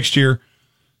it for next year.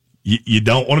 You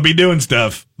don't want to be doing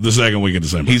stuff the second week of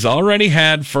December. He's already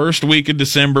had first week of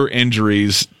December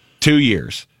injuries 2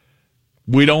 years.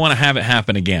 We don't want to have it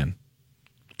happen again.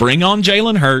 Bring on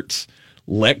Jalen Hurts.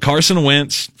 Let Carson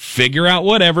Wentz figure out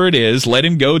whatever it is. Let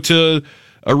him go to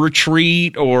a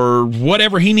retreat or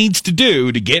whatever he needs to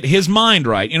do to get his mind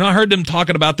right. I heard them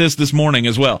talking about this morning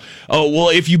as well. Oh, well,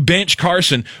 if you bench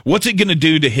Carson, what's it going to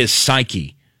do to his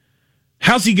psyche?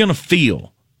 How's he going to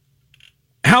feel?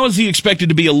 How is he expected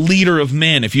to be a leader of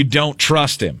men if you don't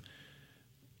trust him?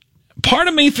 Part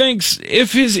of me thinks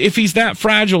if he's that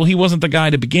fragile, he wasn't the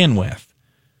guy to begin with.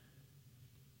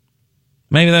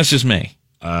 Maybe that's just me.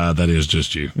 That is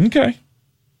just you. Okay.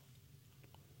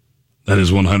 That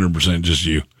is 100% just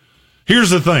you.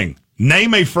 Here's the thing.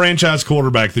 Name a franchise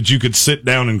quarterback that you could sit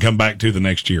down and come back to the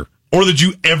next year, or that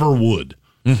you ever would.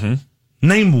 Mm-hmm.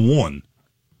 Name one.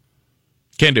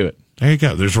 Can't do it. There you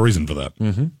go. There's a reason for that.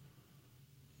 Mm-hmm.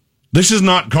 This is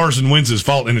not Carson Wentz's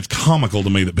fault, and it's comical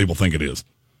to me that people think it is.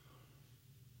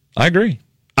 I agree.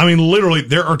 I mean, literally,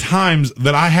 there are times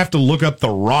that I have to look up the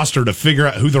roster to figure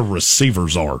out who the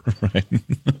receivers are. Right.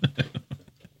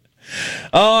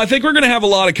 I think we're going to have a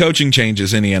lot of coaching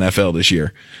changes in the NFL this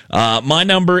year. My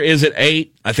number is at 8.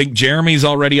 I think Jeremy's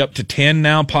already up to 10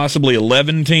 now, possibly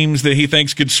 11 teams that he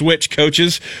thinks could switch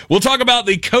coaches. We'll talk about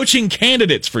the coaching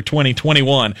candidates for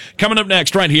 2021 coming up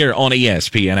next right here on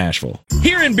ESPN Asheville.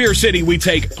 Here in Beer City, we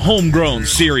take homegrown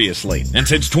seriously. And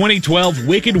since 2012,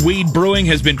 Wicked Weed Brewing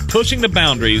has been pushing the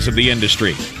boundaries of the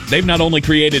industry. They've not only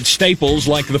created staples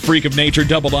like the Freak of Nature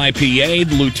Double IPA,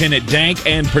 the Lieutenant Dank,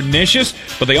 and Pernicious,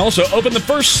 but they also opened the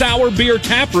first sour beer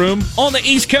tap room on the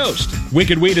East Coast.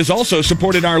 Wicked Weed has also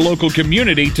supported our local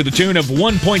community to the tune of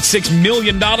 $1.6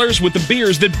 million with the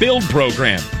Beers That Build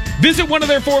program. Visit one of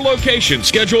their 4 locations,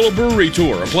 schedule a brewery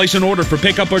tour, or place an order for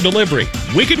pickup or delivery.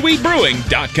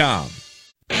 WickedWeedBrewing.com.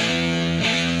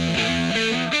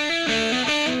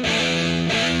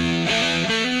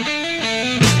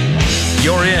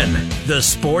 You're in the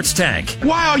Sports Tank.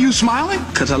 Why are you smiling?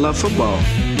 Because I love football.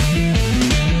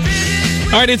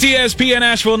 All right, it's ESPN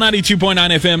Asheville, 92.9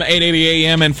 FM, 880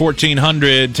 AM, and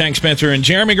 1400. Tank Spencer and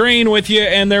Jeremy Greene with you,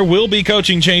 and there will be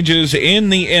coaching changes in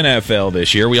the NFL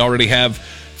this year. We already have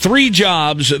 3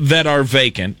 jobs that are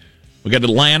vacant. We got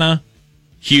Atlanta,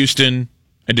 Houston,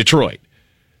 and Detroit.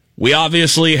 We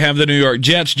obviously have the New York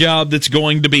Jets job that's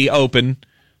going to be open.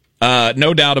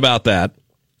 No doubt about that.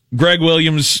 Greg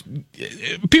Williams,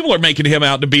 people are making him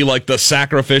out to be like the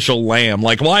sacrificial lamb.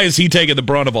 Like, why is he taking the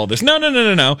brunt of all this? No.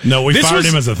 No, we fired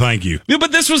him as a thank you. Yeah,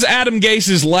 but this was Adam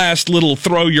Gase's last little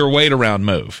throw your weight around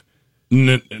move.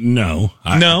 No.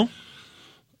 No?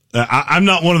 I'm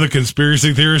not one of the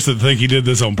conspiracy theorists that think he did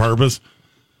this on purpose.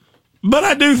 But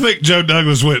I do think Joe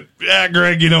Douglas went, yeah,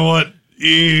 Greg, you know what?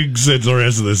 You can sit the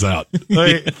rest of this out.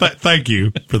 Thank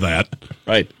you for that.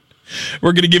 Right.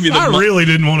 We're going to give you the... I really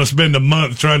didn't want to spend a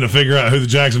month trying to figure out who the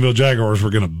Jacksonville Jaguars were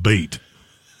going to beat.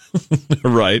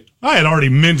 Right. I had already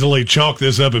mentally chalked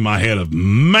this up in my head of,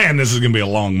 man, this is going to be a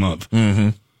long month.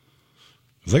 Mm-hmm.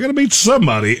 Because they're going to beat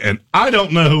somebody, and I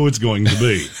don't know who it's going to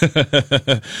be.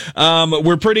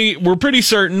 We're pretty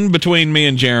certain between me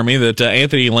and Jeremy that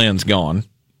Anthony Lynn's gone.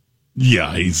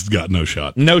 Yeah, he's got no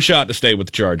shot. No shot to stay with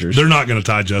the Chargers. They're not going to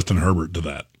tie Justin Herbert to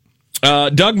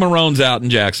that. Doug Marrone's out in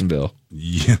Jacksonville.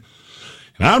 Yeah.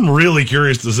 And I'm really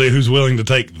curious to see who's willing to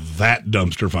take that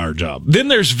dumpster fire job. Then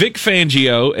there's Vic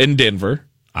Fangio in Denver.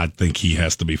 I think he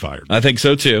has to be fired. I think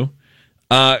so, too.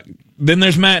 Then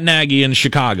there's Matt Nagy in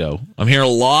Chicago. I'm hearing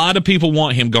a lot of people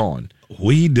want him gone.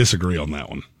 We disagree on that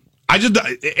one.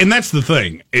 And that's the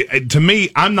thing. To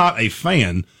me, I'm not a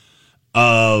fan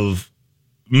of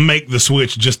make the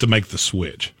switch just to make the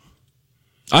switch.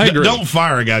 I agree. Don't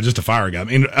fire a guy just to fire a guy. I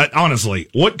mean, honestly,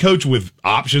 what coach with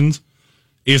options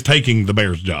is taking the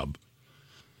Bears' job?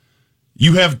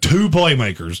 You have 2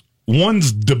 playmakers.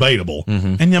 One's debatable,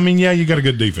 and I mean, yeah, you got a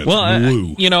good defense. Well,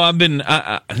 I've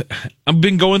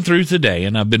been going through today,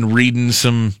 and I've been reading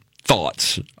some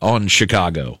thoughts on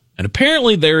Chicago, and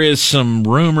apparently there is some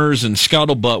rumors and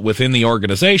scuttlebutt within the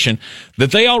organization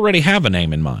that they already have a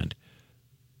name in mind.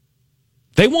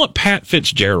 They want Pat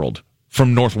Fitzgerald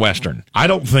from Northwestern. I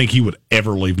don't think he would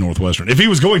ever leave Northwestern. If he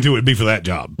was going to, it'd be for that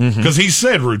job. Because he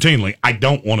said routinely, I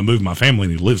don't want to move my family,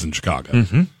 and he lives in Chicago.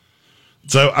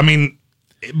 So, I mean,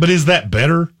 but is that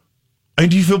better? I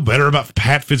mean, do you feel better about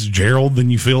Pat Fitzgerald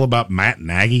than you feel about Matt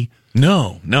Nagy?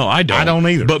 No, I don't. I don't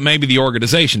either. But maybe the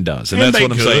organization does, and that's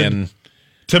what I'm saying.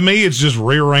 To me, it's just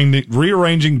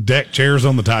rearranging deck chairs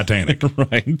on the Titanic.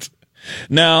 Right.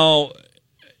 Now,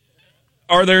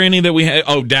 are there any that we have?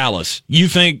 Oh, Dallas. You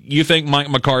think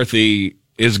Mike McCarthy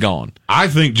is gone? I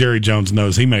think Jerry Jones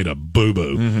knows he made a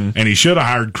boo-boo, and he should have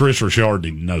hired Chris Richard.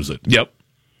 He knows it. Yep.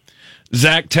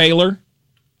 Zach Taylor.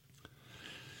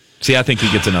 See, I think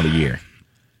he gets another year.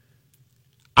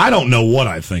 I don't know what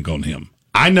I think on him.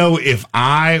 I know if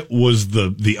I was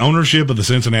the ownership of the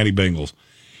Cincinnati Bengals,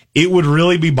 it would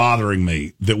really be bothering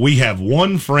me that we have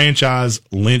one franchise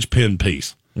linchpin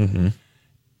piece. And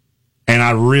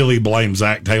I really blame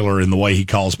Zach Taylor in the way he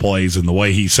calls plays and the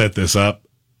way he set this up.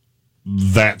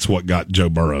 That's what got Joe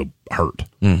Burrow hurt.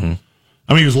 I mean,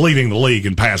 he was leading the league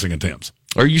in passing attempts.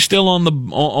 Are you still on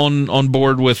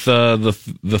board with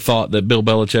the thought that Bill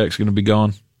Belichick's going to be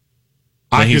gone?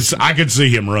 I could see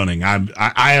him running.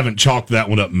 I haven't chalked that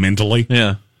one up mentally.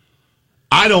 Yeah.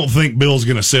 I don't think Bill's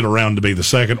going to sit around to be the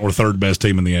second or third best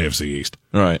team in the AFC East.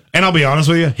 Right. And I'll be honest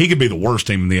with you, he could be the worst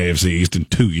team in the AFC East in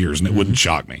 2 years, and it wouldn't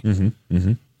shock me.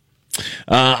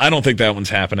 I don't think that one's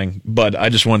happening, but I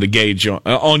just wanted to gauge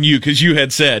on you because you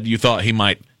had said you thought he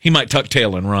might tuck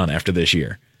tail and run after this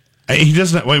year. He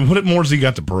doesn't. Wait, what more has he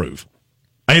got to prove?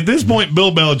 At this point,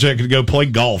 Bill Belichick could go play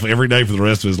golf every day for the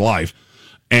rest of his life,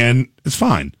 and it's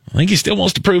fine. I think he still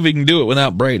wants to prove he can do it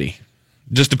without Brady.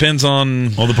 Just depends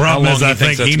on. Well, the problem how long is, I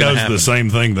think he knows happen. the same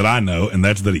thing that I know, and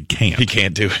that's that he can't. He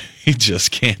can't do it. He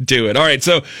just can't do it. All right,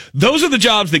 so those are the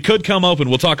jobs that could come open.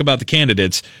 We'll talk about the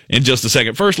candidates in just a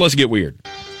second. First, let's get weird.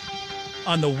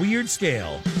 On the weird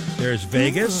scale, there's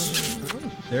Vegas,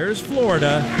 there's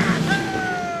Florida,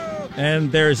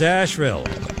 and there's Asheville.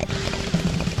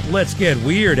 Let's get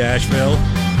weird, Asheville.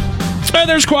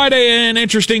 There's quite an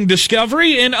interesting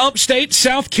discovery in upstate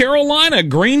South Carolina.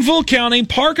 Greenville County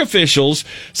park officials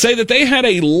say that they had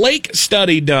a lake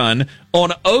study done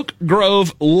on Oak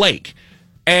Grove Lake.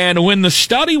 And when the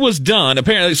study was done,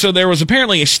 there was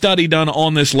apparently a study done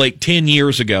on this lake 10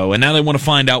 years ago, and now they want to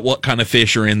find out what kind of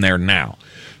fish are in there now.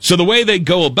 So the way they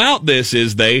go about this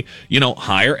is they,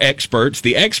 hire experts.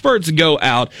 The experts go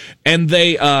out and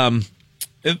they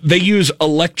use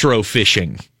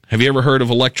electrofishing. Have you ever heard of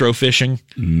electrofishing?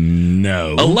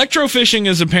 No. Electrofishing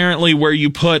is apparently where you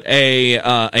put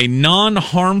a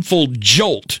non-harmful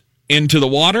jolt into the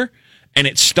water, and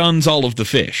it stuns all of the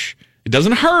fish. It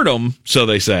doesn't hurt them, so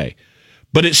they say,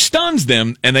 but it stuns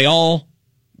them, and they all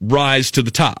rise to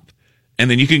the top.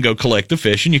 And then you can go collect the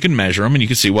fish, and you can measure them, and you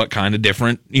can see what kind of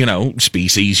different,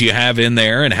 species you have in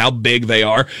there and how big they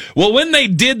are. Well, when they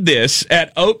did this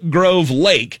at Oak Grove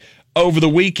Lake over the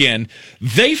weekend,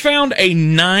 they found a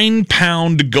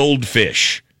 9-pound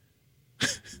goldfish.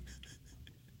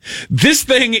 This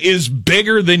thing is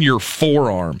bigger than your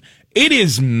forearm. It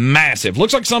is massive.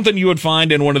 Looks like something you would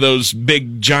find in one of those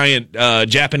big, giant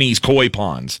Japanese koi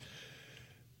ponds.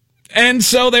 And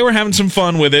so they were having some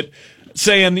fun with it,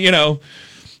 saying,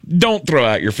 don't throw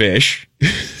out your fish.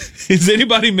 Is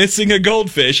anybody missing a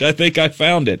goldfish? I think I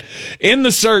found it. In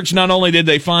the search, not only did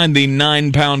they find the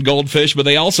 9-pound goldfish, but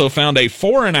they also found a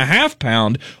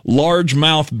 4.5-pound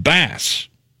largemouth bass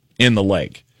in the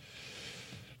lake.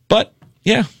 But,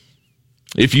 yeah,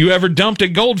 if you ever dumped a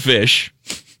goldfish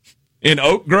in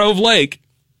Oak Grove Lake,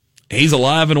 he's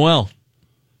alive and well.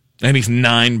 And he's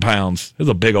 9 pounds. He's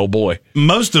a big old boy.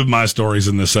 Most of my stories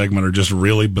in this segment are just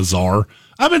really bizarre.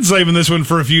 I've been saving this one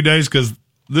for a few days because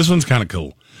this one's kind of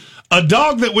cool. A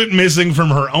dog that went missing from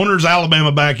her owner's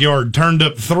Alabama backyard turned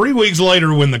up 3 weeks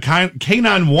later when the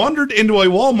canine wandered into a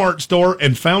Walmart store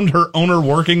and found her owner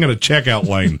working at a checkout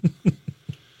lane.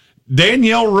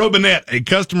 Danielle Robinette, a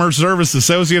customer service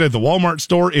associate at the Walmart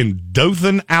store in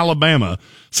Dothan, Alabama,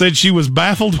 said she was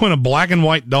baffled when a black and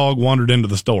white dog wandered into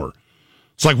the store.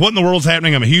 It's like, what in the world's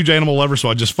happening? I'm a huge animal lover, so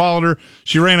I just followed her.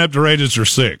 She ran up to Register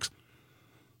 6.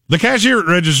 The cashier at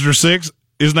Register 6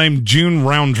 is named June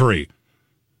Roundtree,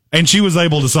 and she was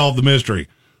able to solve the mystery.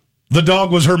 The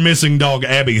dog was her missing dog,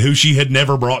 Abby, who she had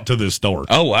never brought to this store.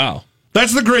 Oh, wow.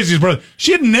 That's the craziest part.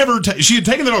 She had she had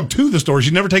taken the dog to the store.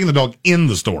 She'd never taken the dog in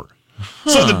the store. Huh.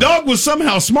 So the dog was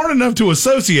somehow smart enough to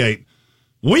associate,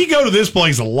 we go to this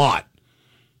place a lot,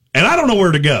 and I don't know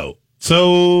where to go.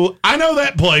 So I know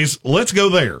that place. Let's go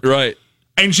there. Right.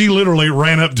 And she literally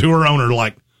ran up to her owner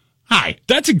like, hi.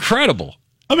 That's incredible.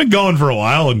 I've been gone for a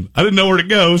while, and I didn't know where to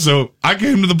go, so I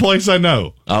came to the place I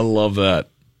know. I love that.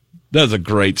 That's a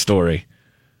great story.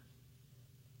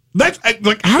 That's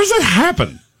like, how does that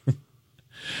happen?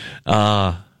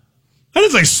 That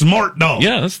is a smart dog.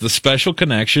 Yeah, that's the special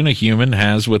connection a human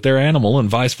has with their animal and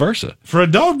vice versa. For a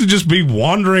dog to just be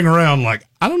wandering around like,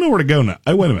 I don't know where to go now.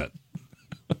 Hey, wait a minute.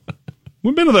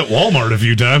 We've been to that Walmart a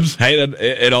few times. Hey,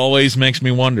 it always makes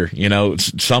me wonder.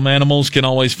 Some animals can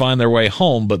always find their way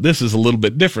home, but this is a little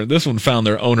bit different. This one found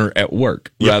their owner at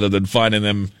work rather than finding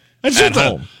them at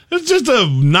home. It's just a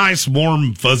nice,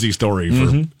 warm, fuzzy story.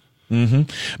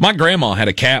 My grandma had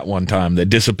a cat one time that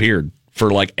disappeared for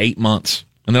like 8 months,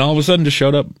 and then all of a sudden just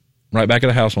showed up right back at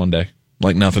the house one day,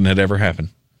 like nothing had ever happened.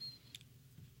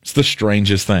 It's the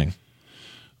strangest thing.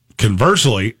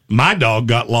 Conversely, my dog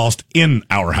got lost in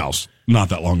our house not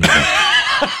that long ago.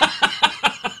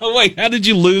 Wait, how did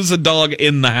you lose a dog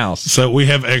in the house? So we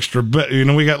have extra,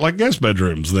 we got like guest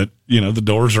bedrooms that, the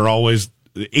doors are always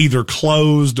either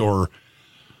closed or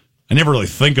I never really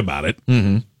think about it.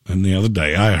 Mm-hmm. And the other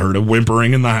day I heard a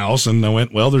whimpering in the house and I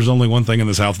went, well, there's only one thing in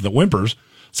this house that whimpers.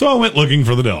 So I went looking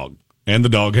for the dog, and the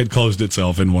dog had closed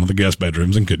itself in one of the guest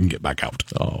bedrooms and couldn't get back out.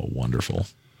 Oh, wonderful.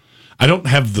 I don't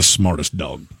have the smartest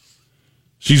dog.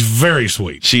 She's very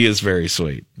sweet. She is very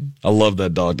sweet. I love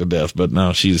that dog to death, but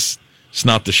no, she's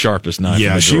not the sharpest knife in the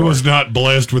drawer. She was not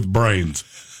blessed with brains.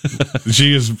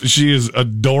 She is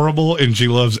adorable, and she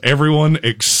loves everyone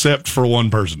except for one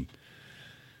person.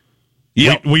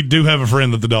 Yep. We do have a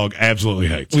friend that the dog absolutely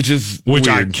hates, which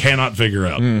I weird. cannot figure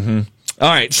out. Mm-hmm. All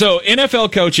right, so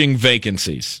NFL coaching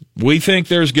vacancies. We think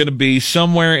there's going to be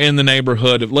somewhere in the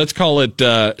neighborhood of, let's call it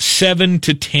 7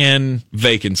 to 10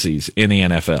 vacancies in the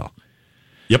NFL.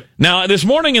 Yep. Now, this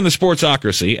morning in the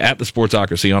Sportsocracy, at the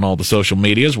Sportsocracy on all the social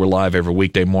medias, we're live every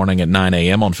weekday morning at 9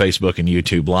 a.m. on Facebook and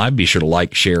YouTube Live. Be sure to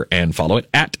like, share, and follow it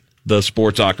at the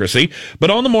Sportsocracy.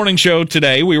 But on the morning show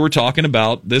today, we were talking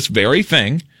about this very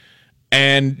thing.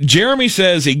 And Jeremy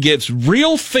says he gets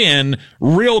real thin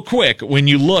real quick when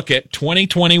you look at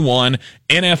 2021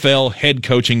 NFL head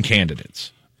coaching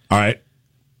candidates. All right,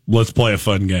 let's play a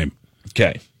fun game.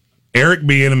 Okay. Eric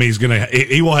Bieniemy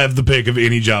he will have the pick of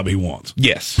any job he wants.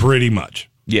 Yes. Pretty much.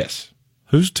 Yes.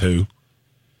 Who's two?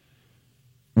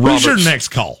 Who's your next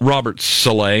call? Robert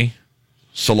Saleh.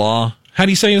 Salah. How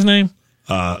do you say his name?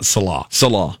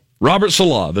 Salah. Robert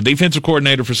Saleh, the defensive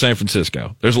coordinator for San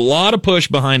Francisco. There's a lot of push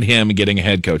behind him getting a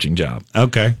head coaching job.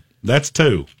 Okay, that's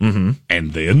two. Mm-hmm.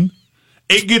 And then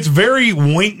it gets very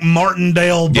Wink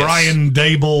Martindale, Yes. Brian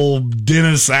Dable,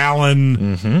 Dennis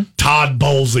Allen, Todd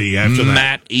Bowlesy after that.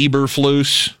 Matt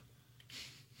Eberflus.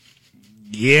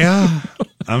 Yeah.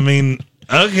 I mean,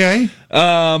 okay.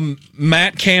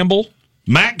 Matt Campbell.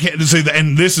 See,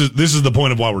 and this is the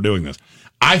point of why we're doing this.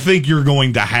 I think you're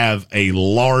going to have a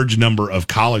large number of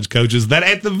college coaches that,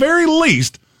 at the very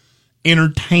least,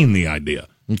 entertain the idea.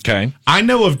 Okay. I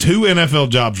know of two NFL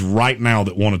jobs right now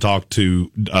that want to talk to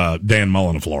Dan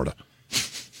Mullen of Florida.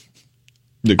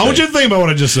 Okay. I want you to think about what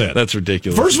I just said. That's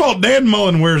ridiculous. First of all, Dan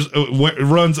Mullen runs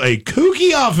a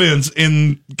kooky offense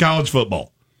in college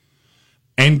football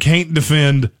and can't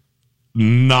defend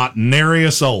not nary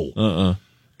a soul.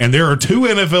 And there are two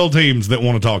NFL teams that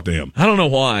want to talk to him. I don't know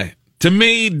why. To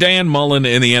me, Dan Mullen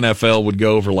in the NFL would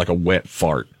go over like a wet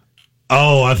fart.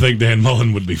 Oh, I think Dan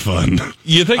Mullen would be fun.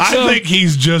 You think so? I think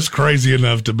he's just crazy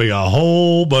enough to be a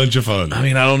whole bunch of fun. I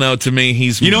mean, I don't know. To me,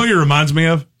 he's... You know who he reminds me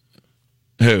of?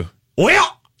 Who?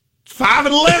 Well,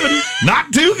 5'11",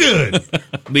 not too good.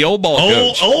 The old ball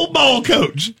coach. Old ball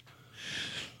coach.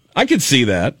 I could see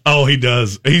that. Oh, he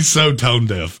does. He's so tone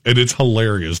deaf, and it's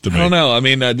hilarious to me. I don't know. I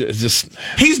mean,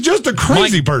 he's just a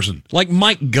crazy person. Like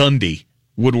Mike Gundy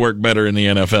would work better in the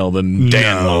NFL than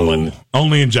Dan Mullen.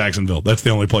 Only in Jacksonville. That's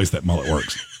the only place that mullet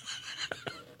works.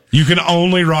 You can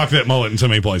only rock that mullet in so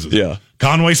many places. Yeah.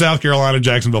 Conway, South Carolina,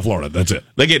 Jacksonville, Florida. That's it.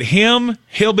 They get him,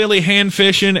 Hillbilly Hand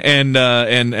Fishing,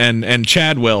 and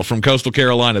Chadwell from Coastal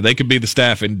Carolina. They could be the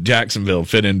staff in Jacksonville,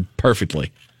 fit in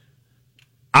perfectly.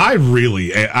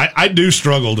 I do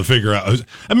struggle to figure out.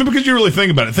 I mean, because you really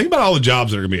think about it. Think about all the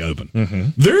jobs that are going to be open. Mm-hmm.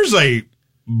 There's a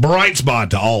bright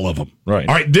spot to all of them. Right.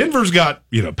 All right. Denver's got,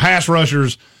 pass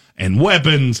rushers and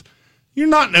weapons. You're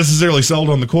not necessarily sold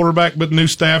on the quarterback, but new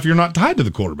staff, you're not tied to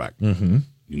the quarterback. Mm-hmm.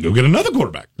 You can go get another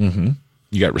quarterback. Mm-hmm.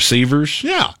 You got receivers.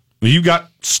 Yeah. You got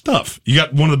stuff. You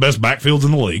got one of the best backfields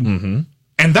in the league. Mm-hmm.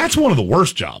 And that's one of the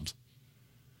worst jobs.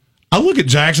 I look at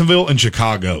Jacksonville and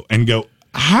Chicago and go,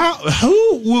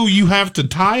 who will you have to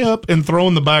tie up and throw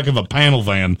in the back of a panel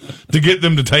van to get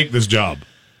them to take this job?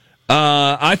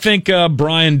 I think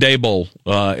Brian Dable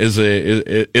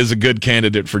is a good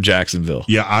candidate for Jacksonville.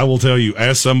 Yeah, I will tell you,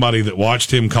 as somebody that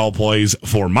watched him call plays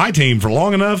for my team for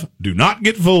long enough, do not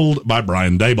get fooled by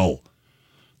Brian Dable.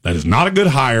 That is not a good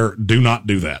hire. Do not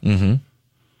do that. Mm-hmm.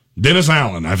 Dennis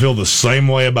Allen, I feel the same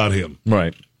way about him.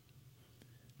 Right.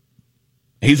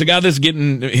 He's a guy that's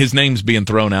getting his name's being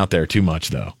thrown out there too much,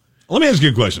 though. Let me ask you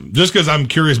a question, just because I'm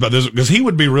curious about this, because he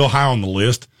would be real high on the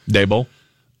list. Dable?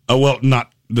 Oh, well,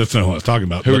 that's not what I was talking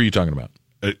about. Who are you talking about?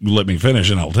 Let me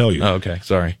finish and I'll tell you. Oh, okay.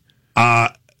 Sorry.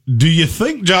 Do you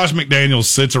think Josh McDaniels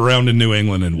sits around in New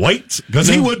England and waits? Because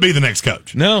he would be the next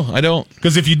coach. No, I don't.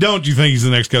 Because if you don't, you think he's the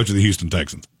next coach of the Houston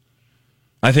Texans?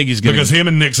 I think he's going because him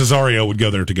and Nick Cesario would go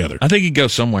there together. I think he'd go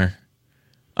somewhere.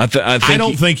 I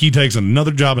don't think he takes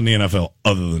another job in the NFL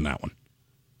other than that one.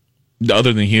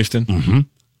 Other than Houston? Mm-hmm.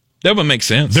 That would make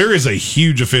sense. There is a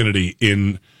huge affinity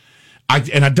I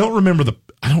don't remember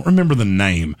the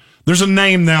name. There's a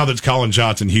name now that's calling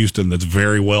shots in Houston that's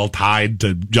very well tied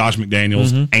to Josh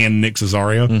McDaniels and Nick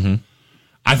Cesario. Mm-hmm.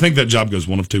 I think that job goes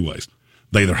one of two ways.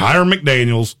 They either hire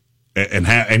McDaniels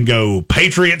and go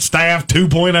Patriot staff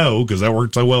 2.0 because that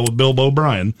worked so well with Bill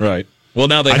O'Brien. Right. Well,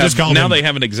 now they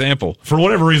have an example. For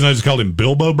whatever reason, I just called him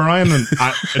Bilbo Bryan, and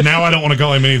now I don't want to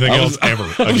call him anything else ever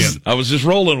again. I was just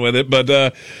rolling with it,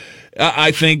 but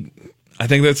I think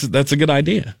that's a good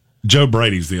idea. Joe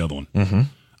Brady's the other one. Mm-hmm.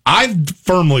 I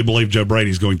firmly believe Joe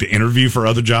Brady's going to interview for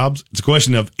other jobs. It's a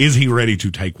question of, is he ready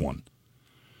to take one?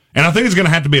 And I think it's going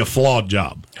to have to be a flawed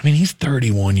job. I mean, he's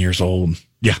 31 years old.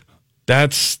 Yeah.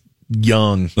 That's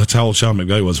young. That's how old Sean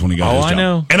McVay was when he got his job. I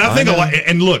know. And I think a lot.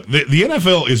 And look, the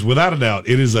NFL is without a doubt.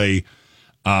 It is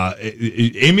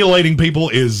emulating people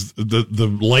is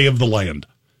the lay of the land.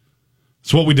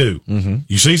 It's what we do. Mm-hmm.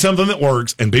 You see something that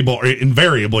works, and people are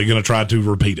invariably going to try to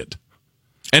repeat it.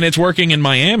 And it's working in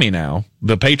Miami now.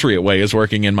 The Patriot way is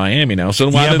working in Miami now. So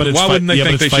why wouldn't they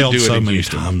think they should do it in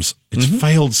Houston? Times. It's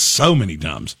failed so many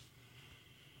times.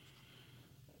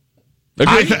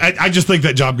 I just think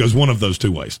that job goes one of those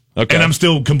two ways. Okay. And I'm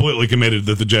still completely committed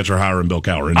that the Jets are hiring Bill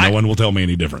Cowher, and no one will tell me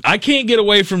any different. I can't get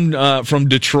away from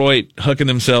Detroit hooking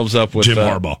themselves up with Jim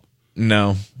Harbaugh.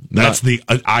 No. That's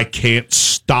I can't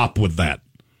stop with that.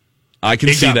 I can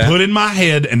see that. It got put in my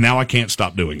head, and now I can't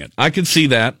stop doing it. I could see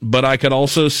that, but I could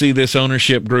also see this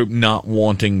ownership group not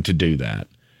wanting to do that.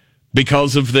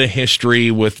 Because of the history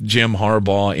with Jim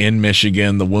Harbaugh in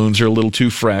Michigan, the wounds are a little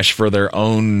too fresh for their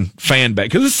own fan base.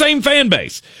 Because it's the same fan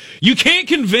base. You can't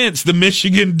convince the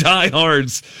Michigan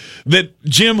diehards that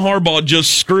Jim Harbaugh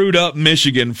just screwed up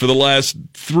Michigan for the last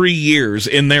 3 years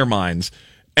in their minds.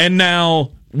 And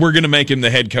now we're going to make him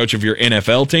the head coach of your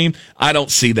NFL team. I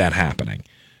don't see that happening.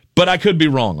 But I could be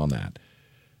wrong on that.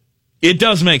 It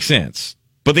does make sense.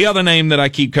 But the other name that I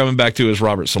keep coming back to is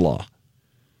Robert Saleh.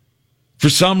 For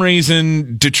some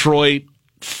reason, Detroit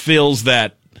fills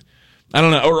that, I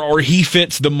don't know, or he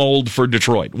fits the mold for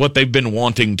Detroit, what they've been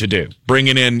wanting to do,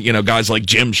 bringing in, guys like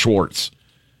Jim Schwartz.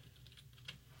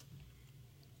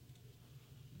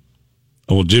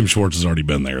 Oh, well, Jim Schwartz has already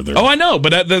been there. Oh, I know,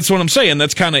 but that's what I'm saying.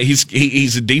 That's kind of,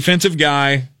 he's a defensive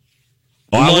guy.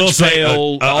 Well, I will say,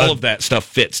 all of that stuff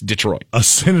fits Detroit. A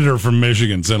senator from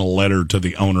Michigan sent a letter to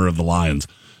the owner of the Lions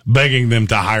begging them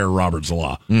to hire Robert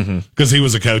Saleh because he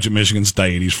was a coach at Michigan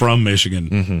State. He's from Michigan.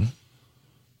 Mm-hmm.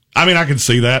 I mean, I can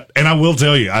see that. And I will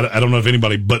tell you, I don't know if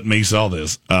anybody but me saw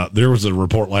this. There was a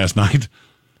report last night. Have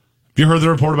you heard the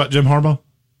report about Jim Harbaugh?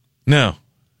 No.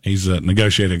 He's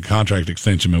negotiating a contract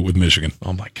extension with Michigan.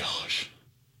 Oh, my gosh.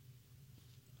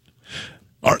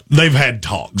 They've had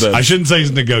talks. I shouldn't say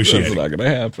he's negotiating. That's not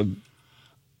going to happen.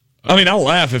 I mean, I'll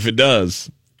laugh if it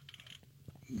does.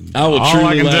 I will All truly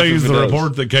I can laugh tell you if is the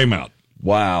report that came out.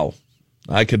 Wow.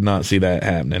 I could not see that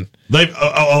happening.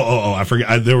 I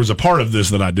forget. There was a part of this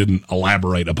that I didn't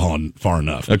elaborate upon far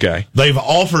enough. Okay. They've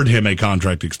offered him a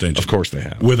contract extension. Of course they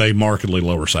have. With a markedly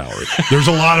lower salary. There's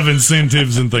a lot of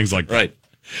incentives and things like that. Right.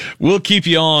 We'll keep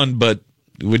you on, but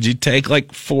would you take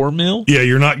like $4 million? Yeah,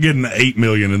 you're not getting $8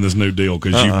 million in this new deal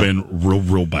because you've been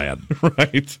real bad.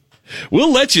 Right.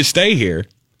 We'll let you stay here,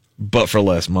 but for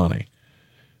less money.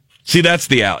 See, that's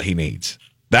the out he needs.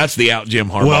 That's the out Jim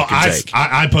Harbaugh can take.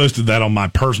 I posted that on my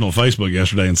personal Facebook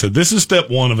yesterday and said this is step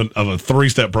one of a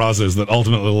 3-step process that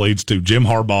ultimately leads to Jim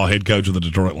Harbaugh, head coach of the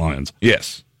Detroit Lions.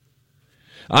 Yes.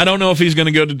 I don't know if he's going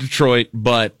to go to Detroit,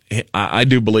 but I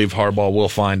do believe Harbaugh will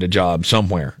find a job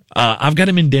somewhere. I've got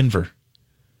him in Denver.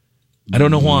 I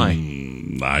don't know why.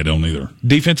 I don't either.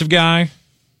 Defensive guy.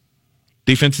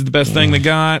 Defense is the best thing they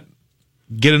got.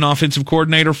 Get an offensive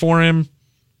coordinator for him.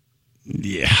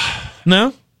 Yeah.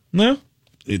 No?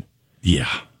 Yeah.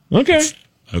 Okay.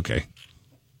 Okay.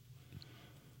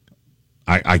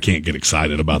 I can't get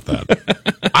excited about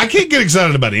that. I can't get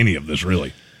excited about any of this,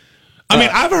 really. I mean,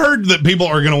 I've heard that people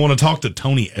are going to want to talk to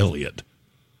Tony Elliott.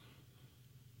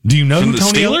 Do you know From who the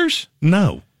Tony Steelers? Elliott?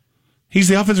 No. He's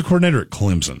the offensive coordinator at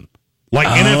Clemson. Like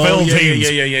NFL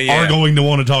teams are going to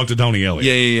want to talk to Tony Elliott.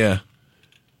 Yeah.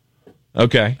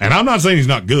 Okay. And I'm not saying he's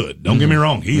not good. Don't get me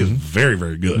wrong. He is very,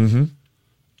 very good.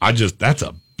 That's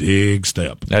a big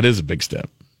step. That is a big step.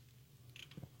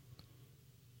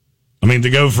 I mean, to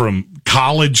go from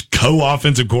college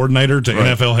co-offensive coordinator to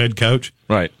NFL head coach.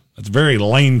 Right. That's very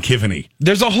Lane Kiffin-y.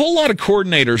 There's a whole lot of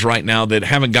coordinators right now that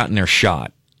haven't gotten their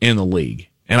shot in the league.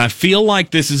 And I feel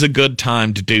like this is a good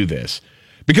time to do this.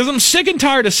 Because I'm sick and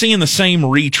tired of seeing the same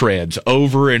retreads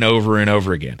over and over and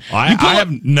over again. I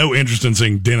have no interest in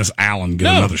seeing Dennis Allen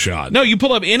get another shot. No, you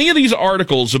pull up any of these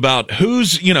articles about who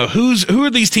are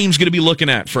these teams going to be looking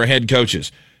at for head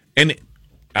coaches. And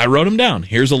I wrote them down.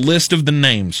 Here's a list of the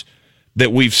names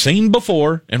that we've seen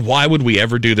before, and why would we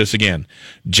ever do this again?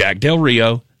 Jack Del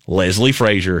Rio, Leslie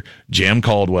Frazier, Jim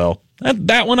Caldwell.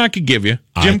 That one I could give you.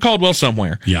 Jim Caldwell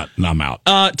somewhere. Yeah, I'm out.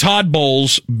 Todd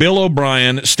Bowles, Bill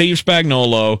O'Brien, Steve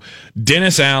Spagnuolo,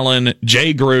 Dennis Allen,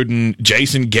 Jay Gruden,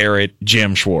 Jason Garrett,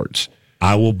 Jim Schwartz.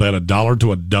 I will bet $1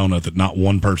 to a donut that not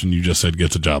one person you just said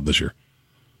gets a job this year.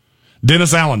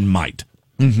 Dennis Allen might.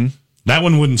 Mm-hmm. That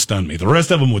one wouldn't stun me. The rest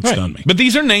of them would stun me. But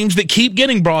these are names that keep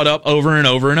getting brought up over and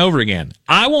over and over again.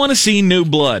 I want to see new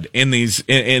blood in these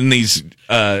meetings,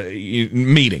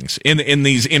 in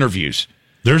these interviews.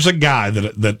 There's a guy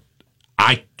that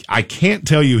I can't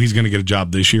tell you he's going to get a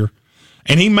job this year.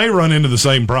 And he may run into the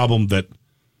same problem that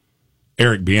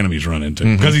Eric Bieniemy's run into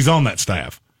because he's on that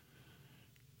staff.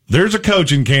 There's a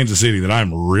coach in Kansas City that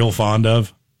I'm real fond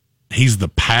of. He's the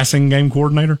passing game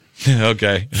coordinator.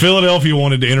 Okay. Philadelphia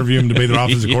wanted to interview him to be their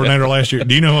offensive coordinator last year.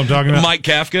 Do you know who I'm talking about? Mike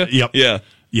Kafka? Yep. Yeah.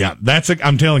 Yeah,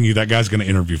 I'm telling you, that guy's going to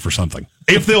interview for something.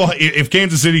 If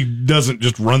Kansas City doesn't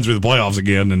just run through the playoffs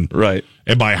again and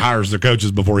everybody hires their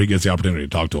coaches before he gets the opportunity to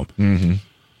talk to them. Mm-hmm.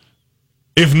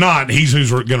 If not, he's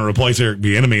who's going to replace Eric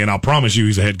Bieniemy, and I'll promise you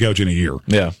he's a head coach in a year.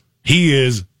 Yeah. He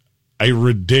is a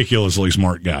ridiculously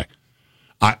smart guy.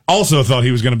 I also thought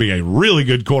he was going to be a really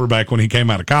good quarterback when he came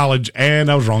out of college,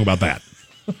 and I was wrong about that.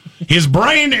 His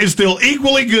brain is still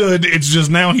equally good. It's just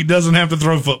now he doesn't have to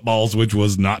throw footballs, which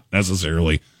was not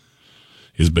necessarily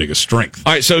his biggest strength.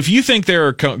 All right, so if you think there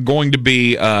are going to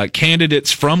be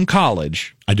candidates from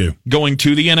college, I do, going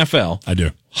to the NFL, I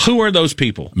do. Who are those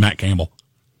people? Matt Campbell.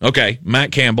 Okay,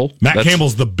 Matt Campbell. Matt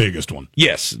Campbell's the biggest one.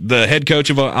 Yes, the head coach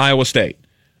of Iowa State.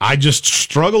 I just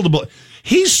struggle to believe.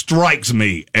 He strikes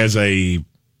me as a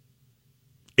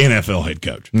NFL head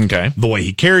coach. Okay. The way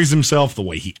he carries himself, the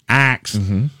way he acts.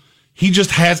 Mm-hmm. He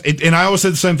just has, and I always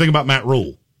said the same thing about Matt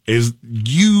Rule, is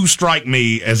you strike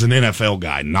me as an NFL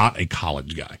guy, not a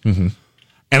college guy. Mm-hmm.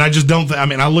 And I just don't,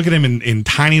 I look at him in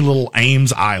tiny little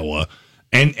Ames, Iowa,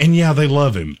 and yeah, they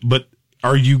love him, but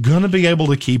are you going to be able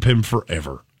to keep him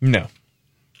forever? No.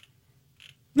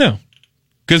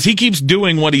 Because he keeps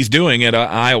doing what he's doing at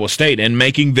Iowa State and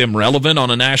making them relevant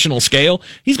on a national scale.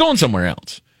 He's going somewhere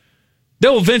else.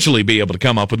 They'll eventually be able to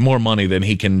come up with more money than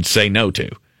he can say no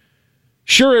to.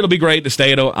 Sure, it'll be great to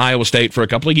stay at Iowa State for a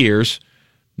couple of years,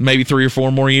 maybe 3 or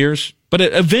 4 more years, but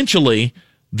eventually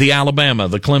the Alabama,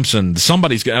 the Clemson,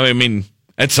 somebody's going to,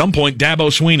 at some point, Dabo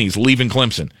Swinney's leaving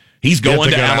Clemson. He's going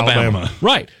to Alabama.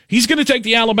 Right. He's going to take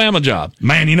the Alabama job.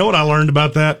 Man, you know what I learned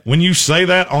about that? When you say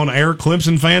that on air,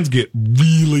 Clemson fans get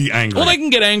really angry. Well, they can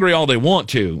get angry all they want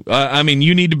to.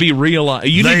 You need to be realize.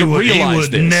 You need to realize he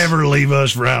would this. Never leave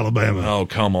us for Alabama. Oh,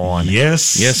 come on.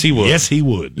 Yes, he would. Yes, he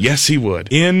would. Yes, he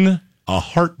would. In a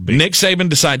heartbeat. Nick Saban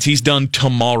decides he's done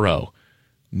tomorrow.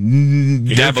 Here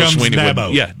comes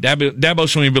Dabo. Dabo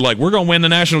Swinney would be like, we're going to win the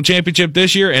national championship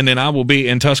this year, and then I will be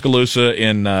in Tuscaloosa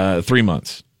in 3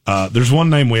 months. There's one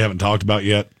name we haven't talked about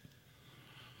yet.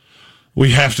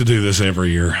 We have to do this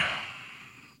every year.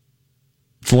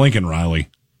 It's Lincoln Riley.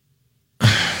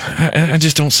 I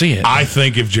just don't see it. I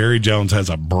think if Jerry Jones has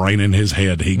a brain in his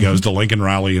head, he goes to Lincoln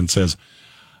Riley and says,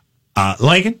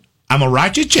 Lincoln, I'm going to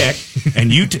write you a check,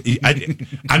 and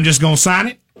I'm just going to sign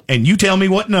it, and you tell me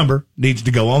what number needs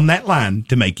to go on that line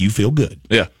to make you feel good.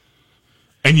 Yeah.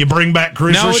 And you bring back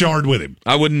Chris Richard with him.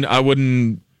 I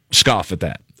wouldn't scoff at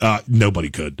that.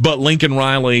 Nobody could. But Lincoln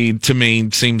Riley, to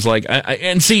me, seems like...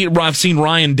 I've seen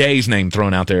Ryan Day's name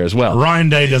thrown out there as well. Ryan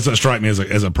Day doesn't strike me as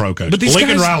a pro coach. But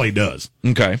Lincoln Riley does.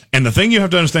 Okay. And the thing you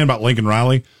have to understand about Lincoln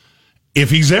Riley,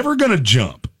 if he's ever going to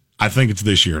jump, I think it's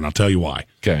this year, and I'll tell you why.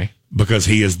 Okay. Because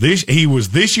he was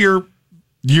this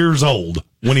years old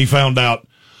when he found out,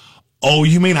 oh,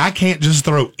 you mean I can't just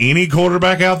throw any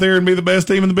quarterback out there and be the best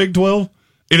team in the Big 12?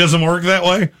 It doesn't work that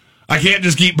way. I can't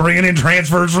just keep bringing in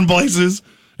transfers from places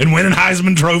and winning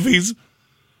Heisman trophies.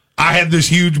 I had this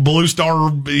huge blue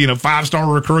star,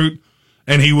 5-star recruit,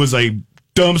 and he was a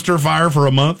dumpster fire for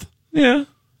a month. Yeah,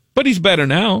 but he's better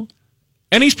now.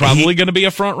 And he's probably going to be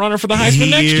a front runner for the Heisman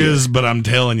next year. He is, but I'm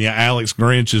telling you, Alex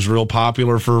Grinch is real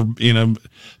popular for, the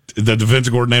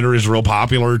defensive coordinator is real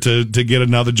popular to get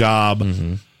another job.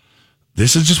 Mm-hmm.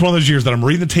 This is just one of those years that I'm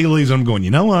reading the tea leaves and I'm going,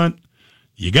 you know what?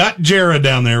 You got Jared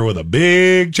down there with a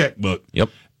big checkbook. Yep.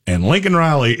 And Lincoln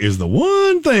Riley is the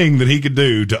one thing that he could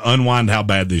do to unwind how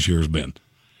bad this year has been.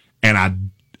 And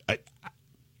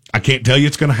I can't tell you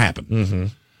it's going to happen. Mm-hmm.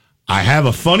 I have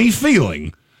a funny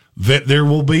feeling that there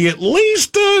will be at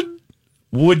least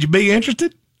would you be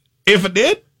interested if it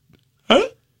did? Huh?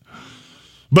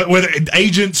 But with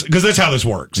agents, because that's how this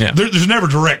works. Yeah. There's never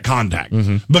direct contact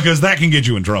because that can get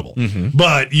you in trouble. Mm-hmm.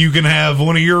 But you can have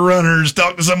one of your runners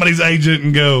talk to somebody's agent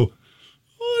and go,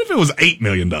 what if it was $8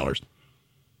 million?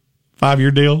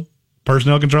 5-year deal,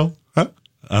 personnel control? Huh?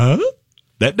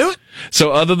 That do it?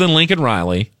 So other than Lincoln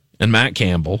Riley and Matt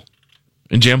Campbell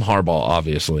and Jim Harbaugh,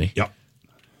 obviously. Yep.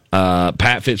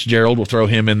 Pat Fitzgerald, will throw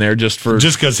him in there just for kicks.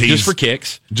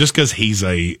 Just because he's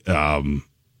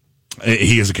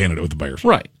he is a candidate with the Bears,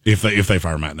 right? If they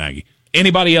fire Matt Nagy.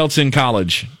 Anybody else in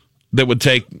college that would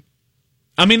take?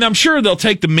 I'm sure they'll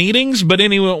take the meetings, but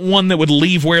anyone that would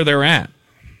leave where they're at.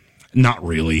 Not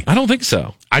really. I don't think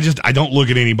so. I don't look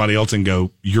at anybody else and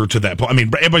go, you're to that point.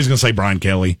 Everybody's going to say Brian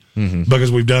Kelly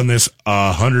because we've done this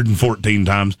 114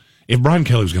 times. If Brian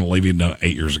Kelly was going to leave you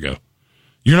 8 years ago,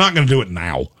 you're not going to do it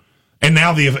now. And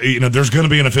now there's going to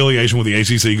be an affiliation with the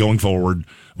ACC going forward,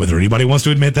 whether anybody wants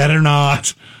to admit that or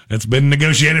not. It's been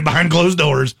negotiated behind closed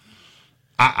doors.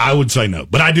 I would say no,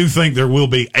 but I do think there will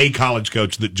be a college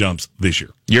coach that jumps this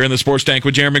year. You're in the Sports Tank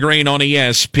with Jeremy Greene on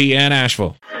ESPN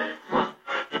Asheville.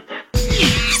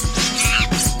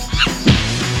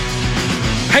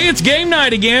 Hey, it's game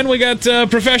night again. We got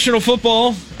professional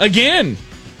football again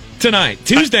tonight,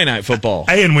 Tuesday night football.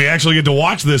 Hey, and we actually get to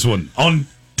watch this one on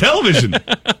television.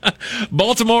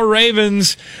 Baltimore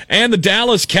Ravens and the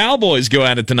Dallas Cowboys go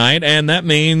at it tonight, and that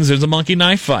means there's a monkey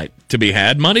knife fight to be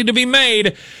had. Money to be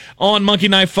made on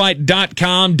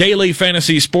monkeyknifefight.com. Daily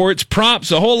fantasy sports,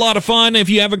 props, a whole lot of fun. If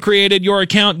you haven't created your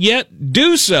account yet,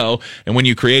 do so. And when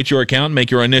you create your account, make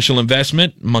your initial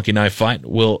investment, Monkey Knife Fight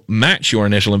will match your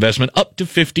initial investment up to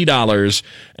 $50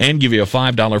 and give you a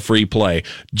 $5 free play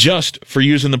just for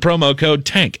using the promo code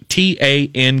TANK,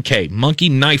 T-A-N-K,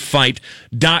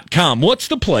 monkeyknifefight.com. What's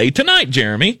the play tonight,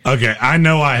 Jeremy? Okay, I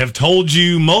know I have told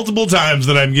you multiple times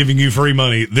that I'm giving you free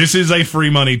money. This is a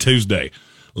free money Tuesday.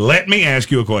 Let me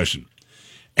ask you a question.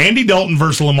 Andy Dalton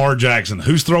versus Lamar Jackson.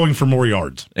 Who's throwing for more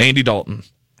yards? Andy Dalton.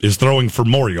 Is throwing for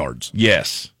more yards.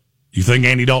 Yes. You think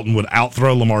Andy Dalton would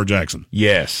outthrow Lamar Jackson?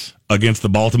 Yes. Against the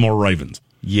Baltimore Ravens?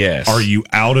 Yes. Are you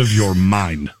out of your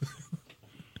mind?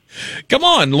 Come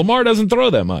on, Lamar doesn't throw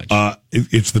that much.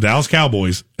 It's the Dallas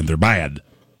Cowboys, and they're bad.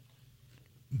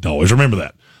 Always remember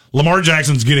that. Lamar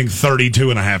Jackson's getting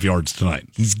 32.5 yards tonight.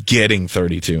 He's getting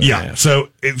 32. Yeah. So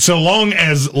long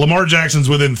as Lamar Jackson's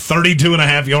within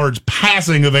 32.5 yards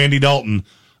passing of Andy Dalton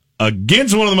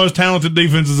against one of the most talented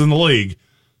defenses in the league,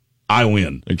 I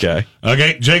win. Okay.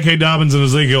 J.K. Dobbins and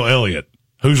Ezekiel Elliott.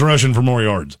 Who's rushing for more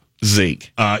yards?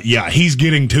 Zeke. He's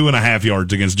getting 2.5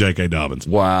 yards against J.K. Dobbins.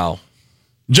 Wow.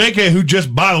 J.K., who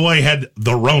just, by the way, had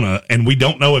the Rona, and we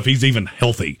don't know if he's even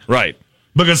healthy. Right.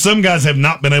 Because some guys have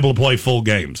not been able to play full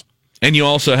games. And you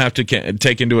also have to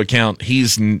take into account he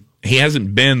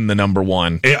hasn't been the number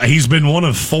one. He's been one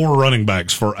of 4 running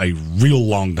backs for a real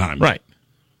long time. Right.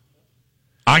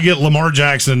 I get Lamar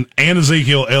Jackson and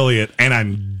Ezekiel Elliott,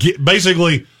 and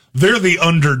basically, they're the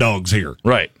underdogs here.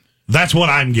 Right. That's what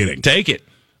I'm getting. Take it.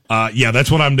 That's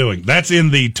what I'm doing. That's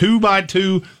in the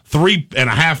 2x2,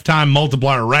 3.5 time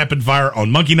multiplier rapid fire on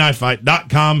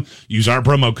monkeyknifefight.com. Use our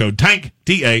promo code TANK,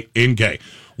 T-A-N-K.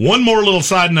 One more little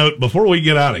side note before we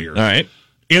get out of here. All right.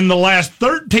 In the last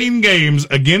 13 games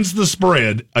against the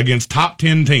spread, against top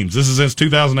 10 teams, this is since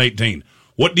 2018,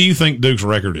 what do you think Duke's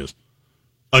record is?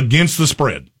 Against the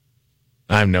spread.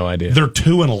 I have no idea. They're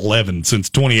 2-11 since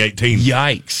 2018.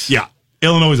 Yikes. Yeah.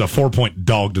 Illinois is a 4-point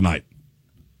dog tonight.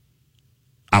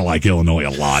 I like Illinois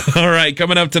a lot. All right,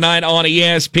 coming up tonight on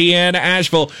ESPN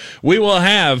Asheville, we will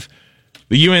have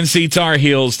the UNC Tar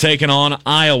Heels taking on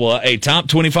Iowa, a top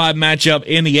 25 matchup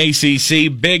in the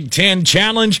ACC Big Ten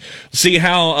Challenge. See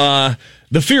how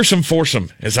the fearsome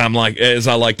foursome, as I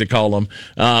like to call them,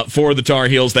 for the Tar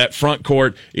Heels, that front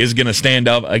court is going to stand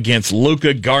up against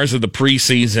Luka Garza, the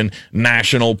preseason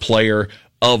National Player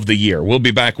of the Year. We'll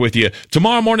be back with you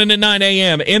tomorrow morning at 9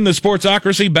 a.m. in the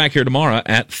Sportsocracy. Back here tomorrow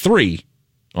at 3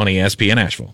 on ESPN Asheville.